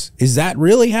 activists, is that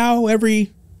really how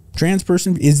every trans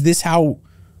person, is this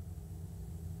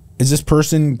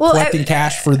person collecting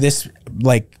cash for this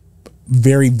like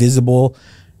very visible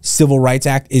civil rights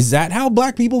act? Is that how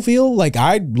black people feel? Like,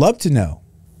 I'd love to know.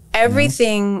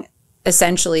 Everything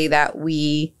essentially that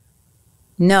we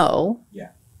know,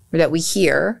 or that we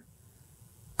hear,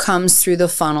 comes through the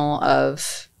funnel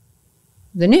of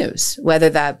the news, whether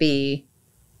that be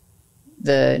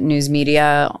the news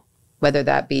media, whether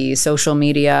that be social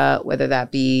media, whether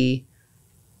that be,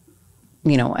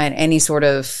 any sort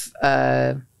of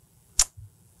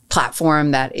platform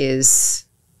that is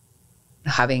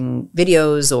having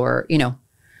videos or,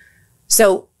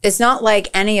 So it's not like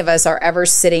any of us are ever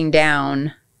sitting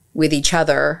down with each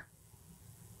other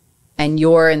and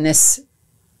you're in this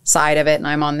side of it and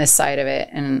I'm on this side of it.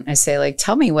 And I say, like,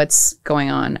 tell me what's going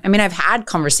on. I mean, I've had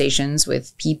conversations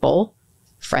with people,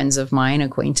 friends of mine,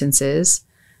 acquaintances,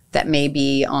 that may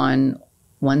be on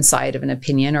one side of an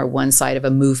opinion or one side of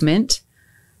a movement.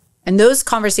 And those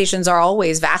conversations are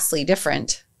always vastly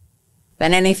different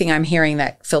than anything I'm hearing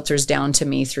that filters down to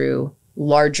me through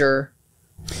larger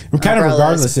kind of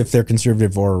regardless if they're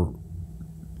conservative or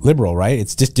liberal, right?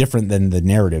 It's just different than the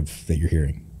narrative that you're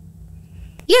hearing.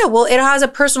 Yeah, well, it has a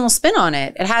personal spin on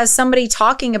it. It has somebody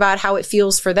talking about how it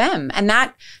feels for them. And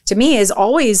that, to me, is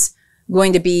always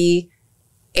going to be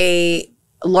a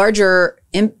larger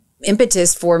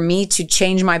impetus for me to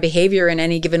change my behavior in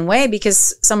any given way,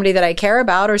 because somebody that I care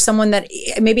about or someone that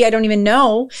maybe I don't even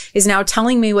know is now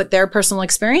telling me what their personal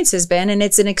experience has been. And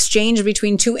it's an exchange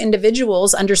between 2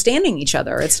 individuals understanding each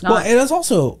other. It's not. Well, it is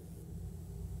also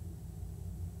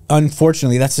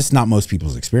unfortunately, that's just not most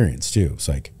people's experience too. It's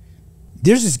like,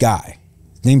 there's this guy,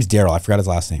 his name's Daryl. I forgot his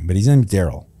last name, but his name's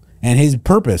Daryl. And his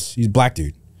purpose, he's a black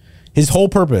dude. His whole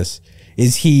purpose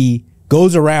is he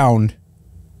goes around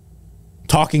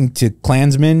talking to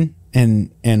Klansmen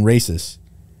and racists.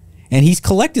 And he's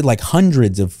collected like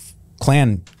hundreds of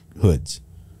Klan hoods.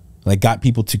 Like got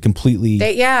people to completely,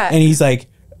 and he's like,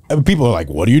 people are like,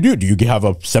 what do? Do you have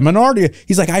a seminar?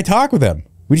 He's like, I talk with them.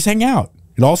 We just hang out.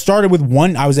 It all started with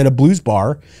I was at a blues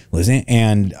bar, listening,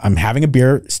 and I'm having a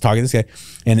beer, talking to this guy.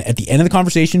 And at the end of the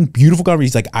conversation, beautiful conversation,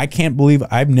 he's like, I can't believe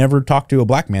I've never talked to a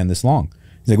black man this long.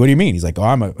 He's like, what do you mean? He's like, oh,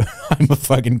 I'm a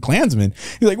fucking Klansman.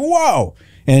 He's like, whoa.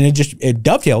 And it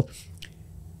dovetailed.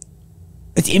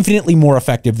 It's infinitely more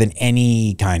effective than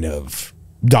any kind of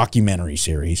documentary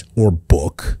series or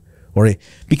book,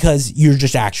 because you're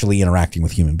just actually interacting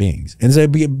with human beings. And so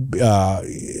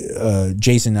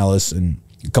Jason Ellis and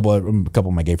a couple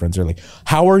of my gay friends are like,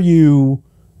 how are you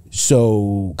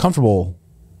so comfortable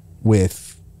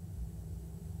with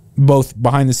both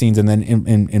behind the scenes and then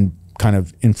in kind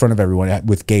of in front of everyone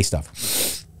with gay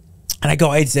stuff? And I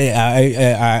go,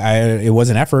 it was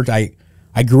an effort.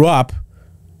 I grew up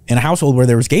in a household where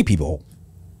there was gay people,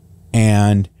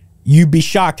 and you'd be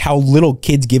shocked how little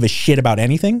kids give a shit about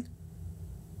anything.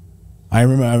 I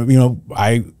remember,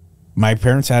 my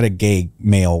parents had a gay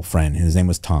male friend. His name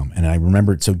was Tom. And I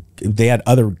remembered, so they had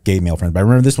other gay male friends, but I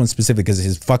remember this one specifically because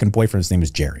his fucking boyfriend's name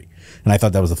was Jerry. And I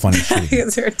thought that was the funniest shit.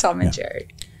 Because they're Tom and Jerry.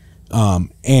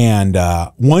 And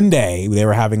one day they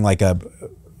were having like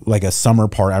a summer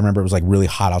party. I remember it was like really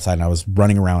hot outside and I was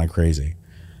running around like crazy.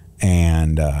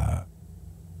 And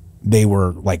they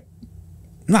were like,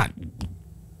 not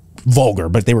vulgar,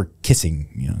 but they were kissing,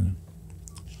 And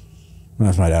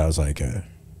that's my dad. I was like,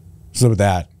 what's up with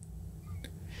that?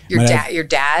 Your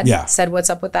dad yeah. said, what's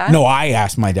up with that? No, I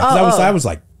asked my dad.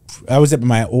 I was at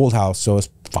my old house, so I was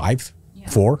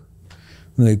 4.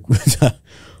 Like,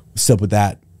 what's up with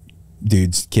that?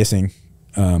 Dude's kissing.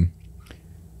 And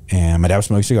my dad was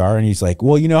smoking a cigar, and he's like,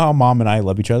 well, you know how mom and I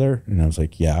love each other? And I was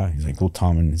like, yeah. He's like, well,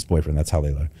 Tom and his boyfriend, that's how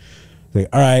they love. Like,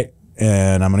 all right,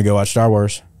 and I'm going to go watch Star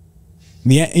Wars.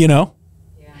 Yeah.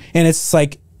 And it's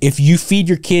like, if you feed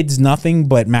your kids nothing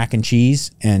but mac and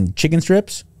cheese and chicken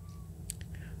strips,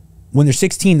 when they're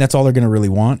 16, that's all they're going to really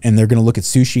want. And they're going to look at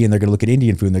sushi and they're going to look at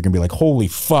Indian food and they're going to be like, holy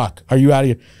fuck, are you out of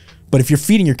here? But if you're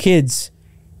feeding your kids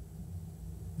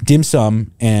dim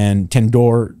sum and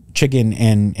tandoor chicken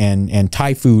and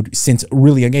Thai food since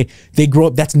really young age, they grow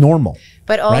up, that's normal.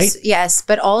 But also, right? yes,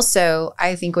 but also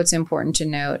I think what's important to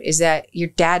note is that your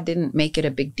dad didn't make it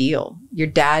a big deal. Your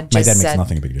dad just My dad makes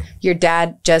nothing a big deal. Your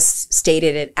dad just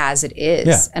stated it as it is.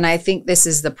 Yeah. And I think this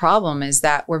is the problem, is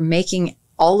that we're making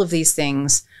all of these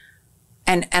things,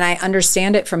 and I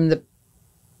understand it from the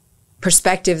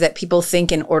perspective that people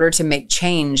think in order to make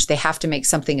change, they have to make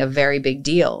something a very big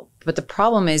deal. But the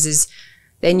problem is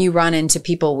then you run into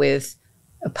people with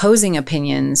opposing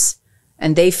opinions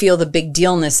and they feel the big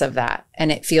dealness of that.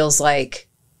 And it feels like,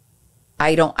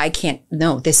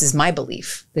 no, this is my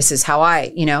belief. This is how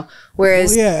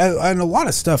whereas. Well, yeah, and a lot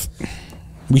of stuff,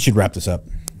 we should wrap this up.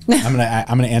 I'm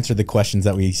gonna answer the questions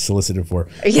that we solicited for.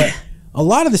 Yeah. But a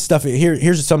lot of this stuff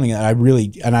here's something that I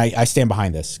really, and I stand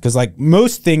behind this, because like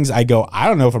most things I go, I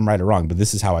don't know if I'm right or wrong, but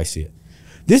this is how I see it.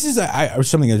 This is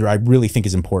something that I really think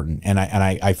is important, and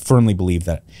I firmly believe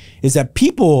that, is that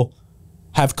people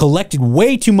have collected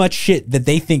way too much shit that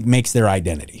they think makes their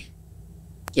identity.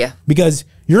 Yeah. Because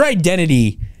your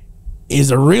identity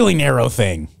is a really narrow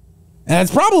thing, and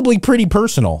it's probably pretty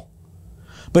personal.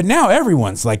 But now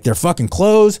everyone's like, their fucking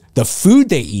clothes, the food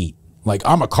they eat. Like,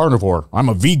 I'm a carnivore, I'm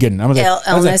a vegan.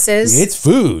 Illnesses. Like, it's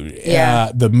food.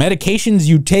 Yeah. The medications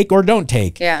you take or don't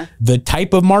take. Yeah. The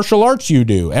type of martial arts you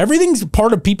do. Everything's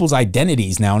part of people's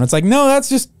identities now. And it's like, no, that's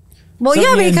just Well,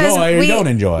 yeah, because we don't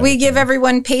enjoy. We give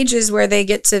everyone pages where they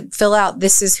get to fill out,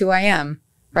 this is who I am,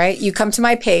 right? You come to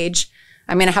my page,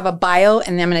 I'm going to have a bio,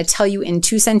 and I'm going to tell you in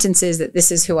 2 sentences that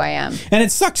this is who I am. And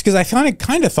it sucks, because I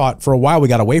kind of thought for a while we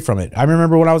got away from it. I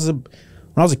remember when I was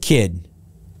a kid,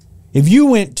 if you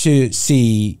went to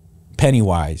see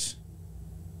Pennywise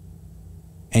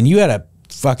and you had a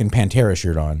fucking Pantera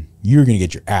shirt on, you were going to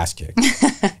get your ass kicked.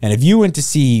 And if you went to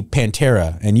see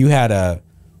Pantera and you had a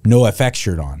NoFX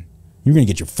shirt on, you're going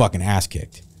to get your fucking ass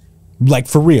kicked. Like,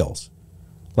 for reals.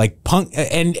 Like punk,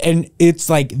 and it's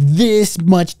like this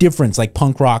much difference, like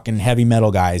punk rock and heavy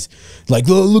metal guys. Like,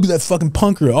 oh, look at that fucking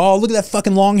punker. Oh, look at that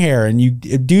fucking long hair.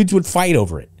 And dudes would fight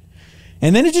over it.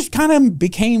 And then it just kind of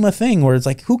became a thing where it's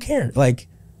like, who cares? Like,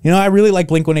 I really like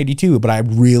Blink-182, but I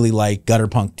really like gutter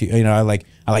punk too. I like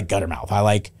Guttermouth. I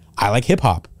like hip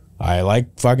hop. I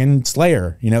like fucking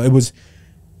Slayer. It was,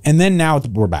 And then now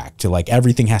we're back to like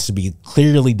everything has to be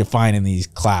clearly defined in these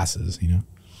classes, you know?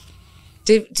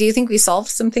 Do you think we solved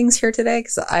some things here today?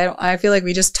 Because I feel like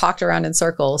we just talked around in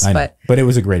circles. But it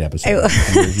was a great episode.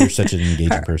 You're such an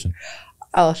engaging person.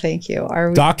 Oh, thank you.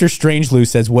 Dr. Strangeloo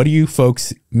says, what do you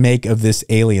folks make of this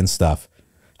alien stuff?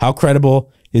 How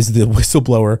credible is the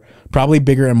whistleblower? Probably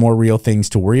bigger and more real things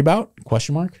to worry about?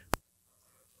 Question mark.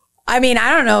 I mean,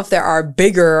 I don't know if there are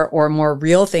bigger or more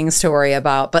real things to worry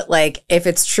about, but like, if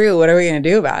it's true, what are we going to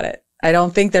do about it? I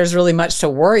don't think there's really much to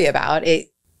worry about. Right?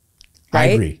 I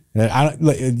agree.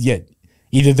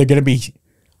 Either they're going to be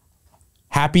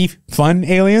happy, fun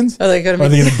aliens, or they're going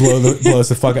to blow us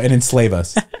the fuck up and enslave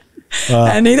us.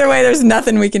 And either way, there's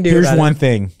nothing we can do. Here's one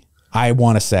thing I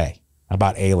want to say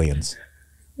about aliens.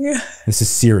 Yeah. This is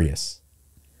serious.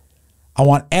 I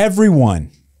want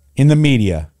everyone in the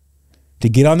media to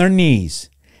get on their knees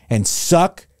and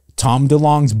suck Tom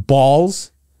DeLonge's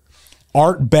balls,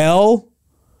 Art Bell,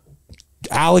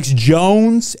 Alex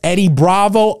Jones, Eddie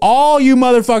Bravo, all you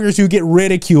motherfuckers who get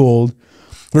ridiculed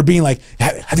for being like,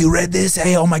 have you read this?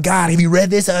 Hey, oh my God, have you read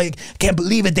this? I can't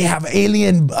believe it. They have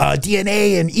alien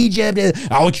DNA in Egypt.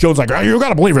 Alex Jones like, oh, you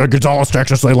gotta believe it. Gonzales,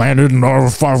 Texas, they landed in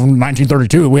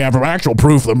 1932. We have actual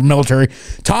proof of the military.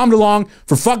 Tom DeLonge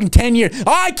for fucking 10 years.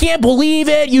 I can't believe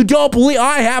it. You don't believe,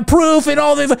 I have proof and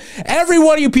all this. Every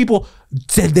one of you people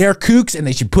said they're kooks and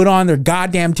they should put on their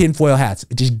goddamn tinfoil hats.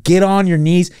 Just get on your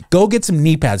knees. Go get some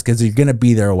knee pads because you're going to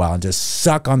be there a while and just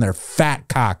suck on their fat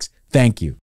cocks. Thank you.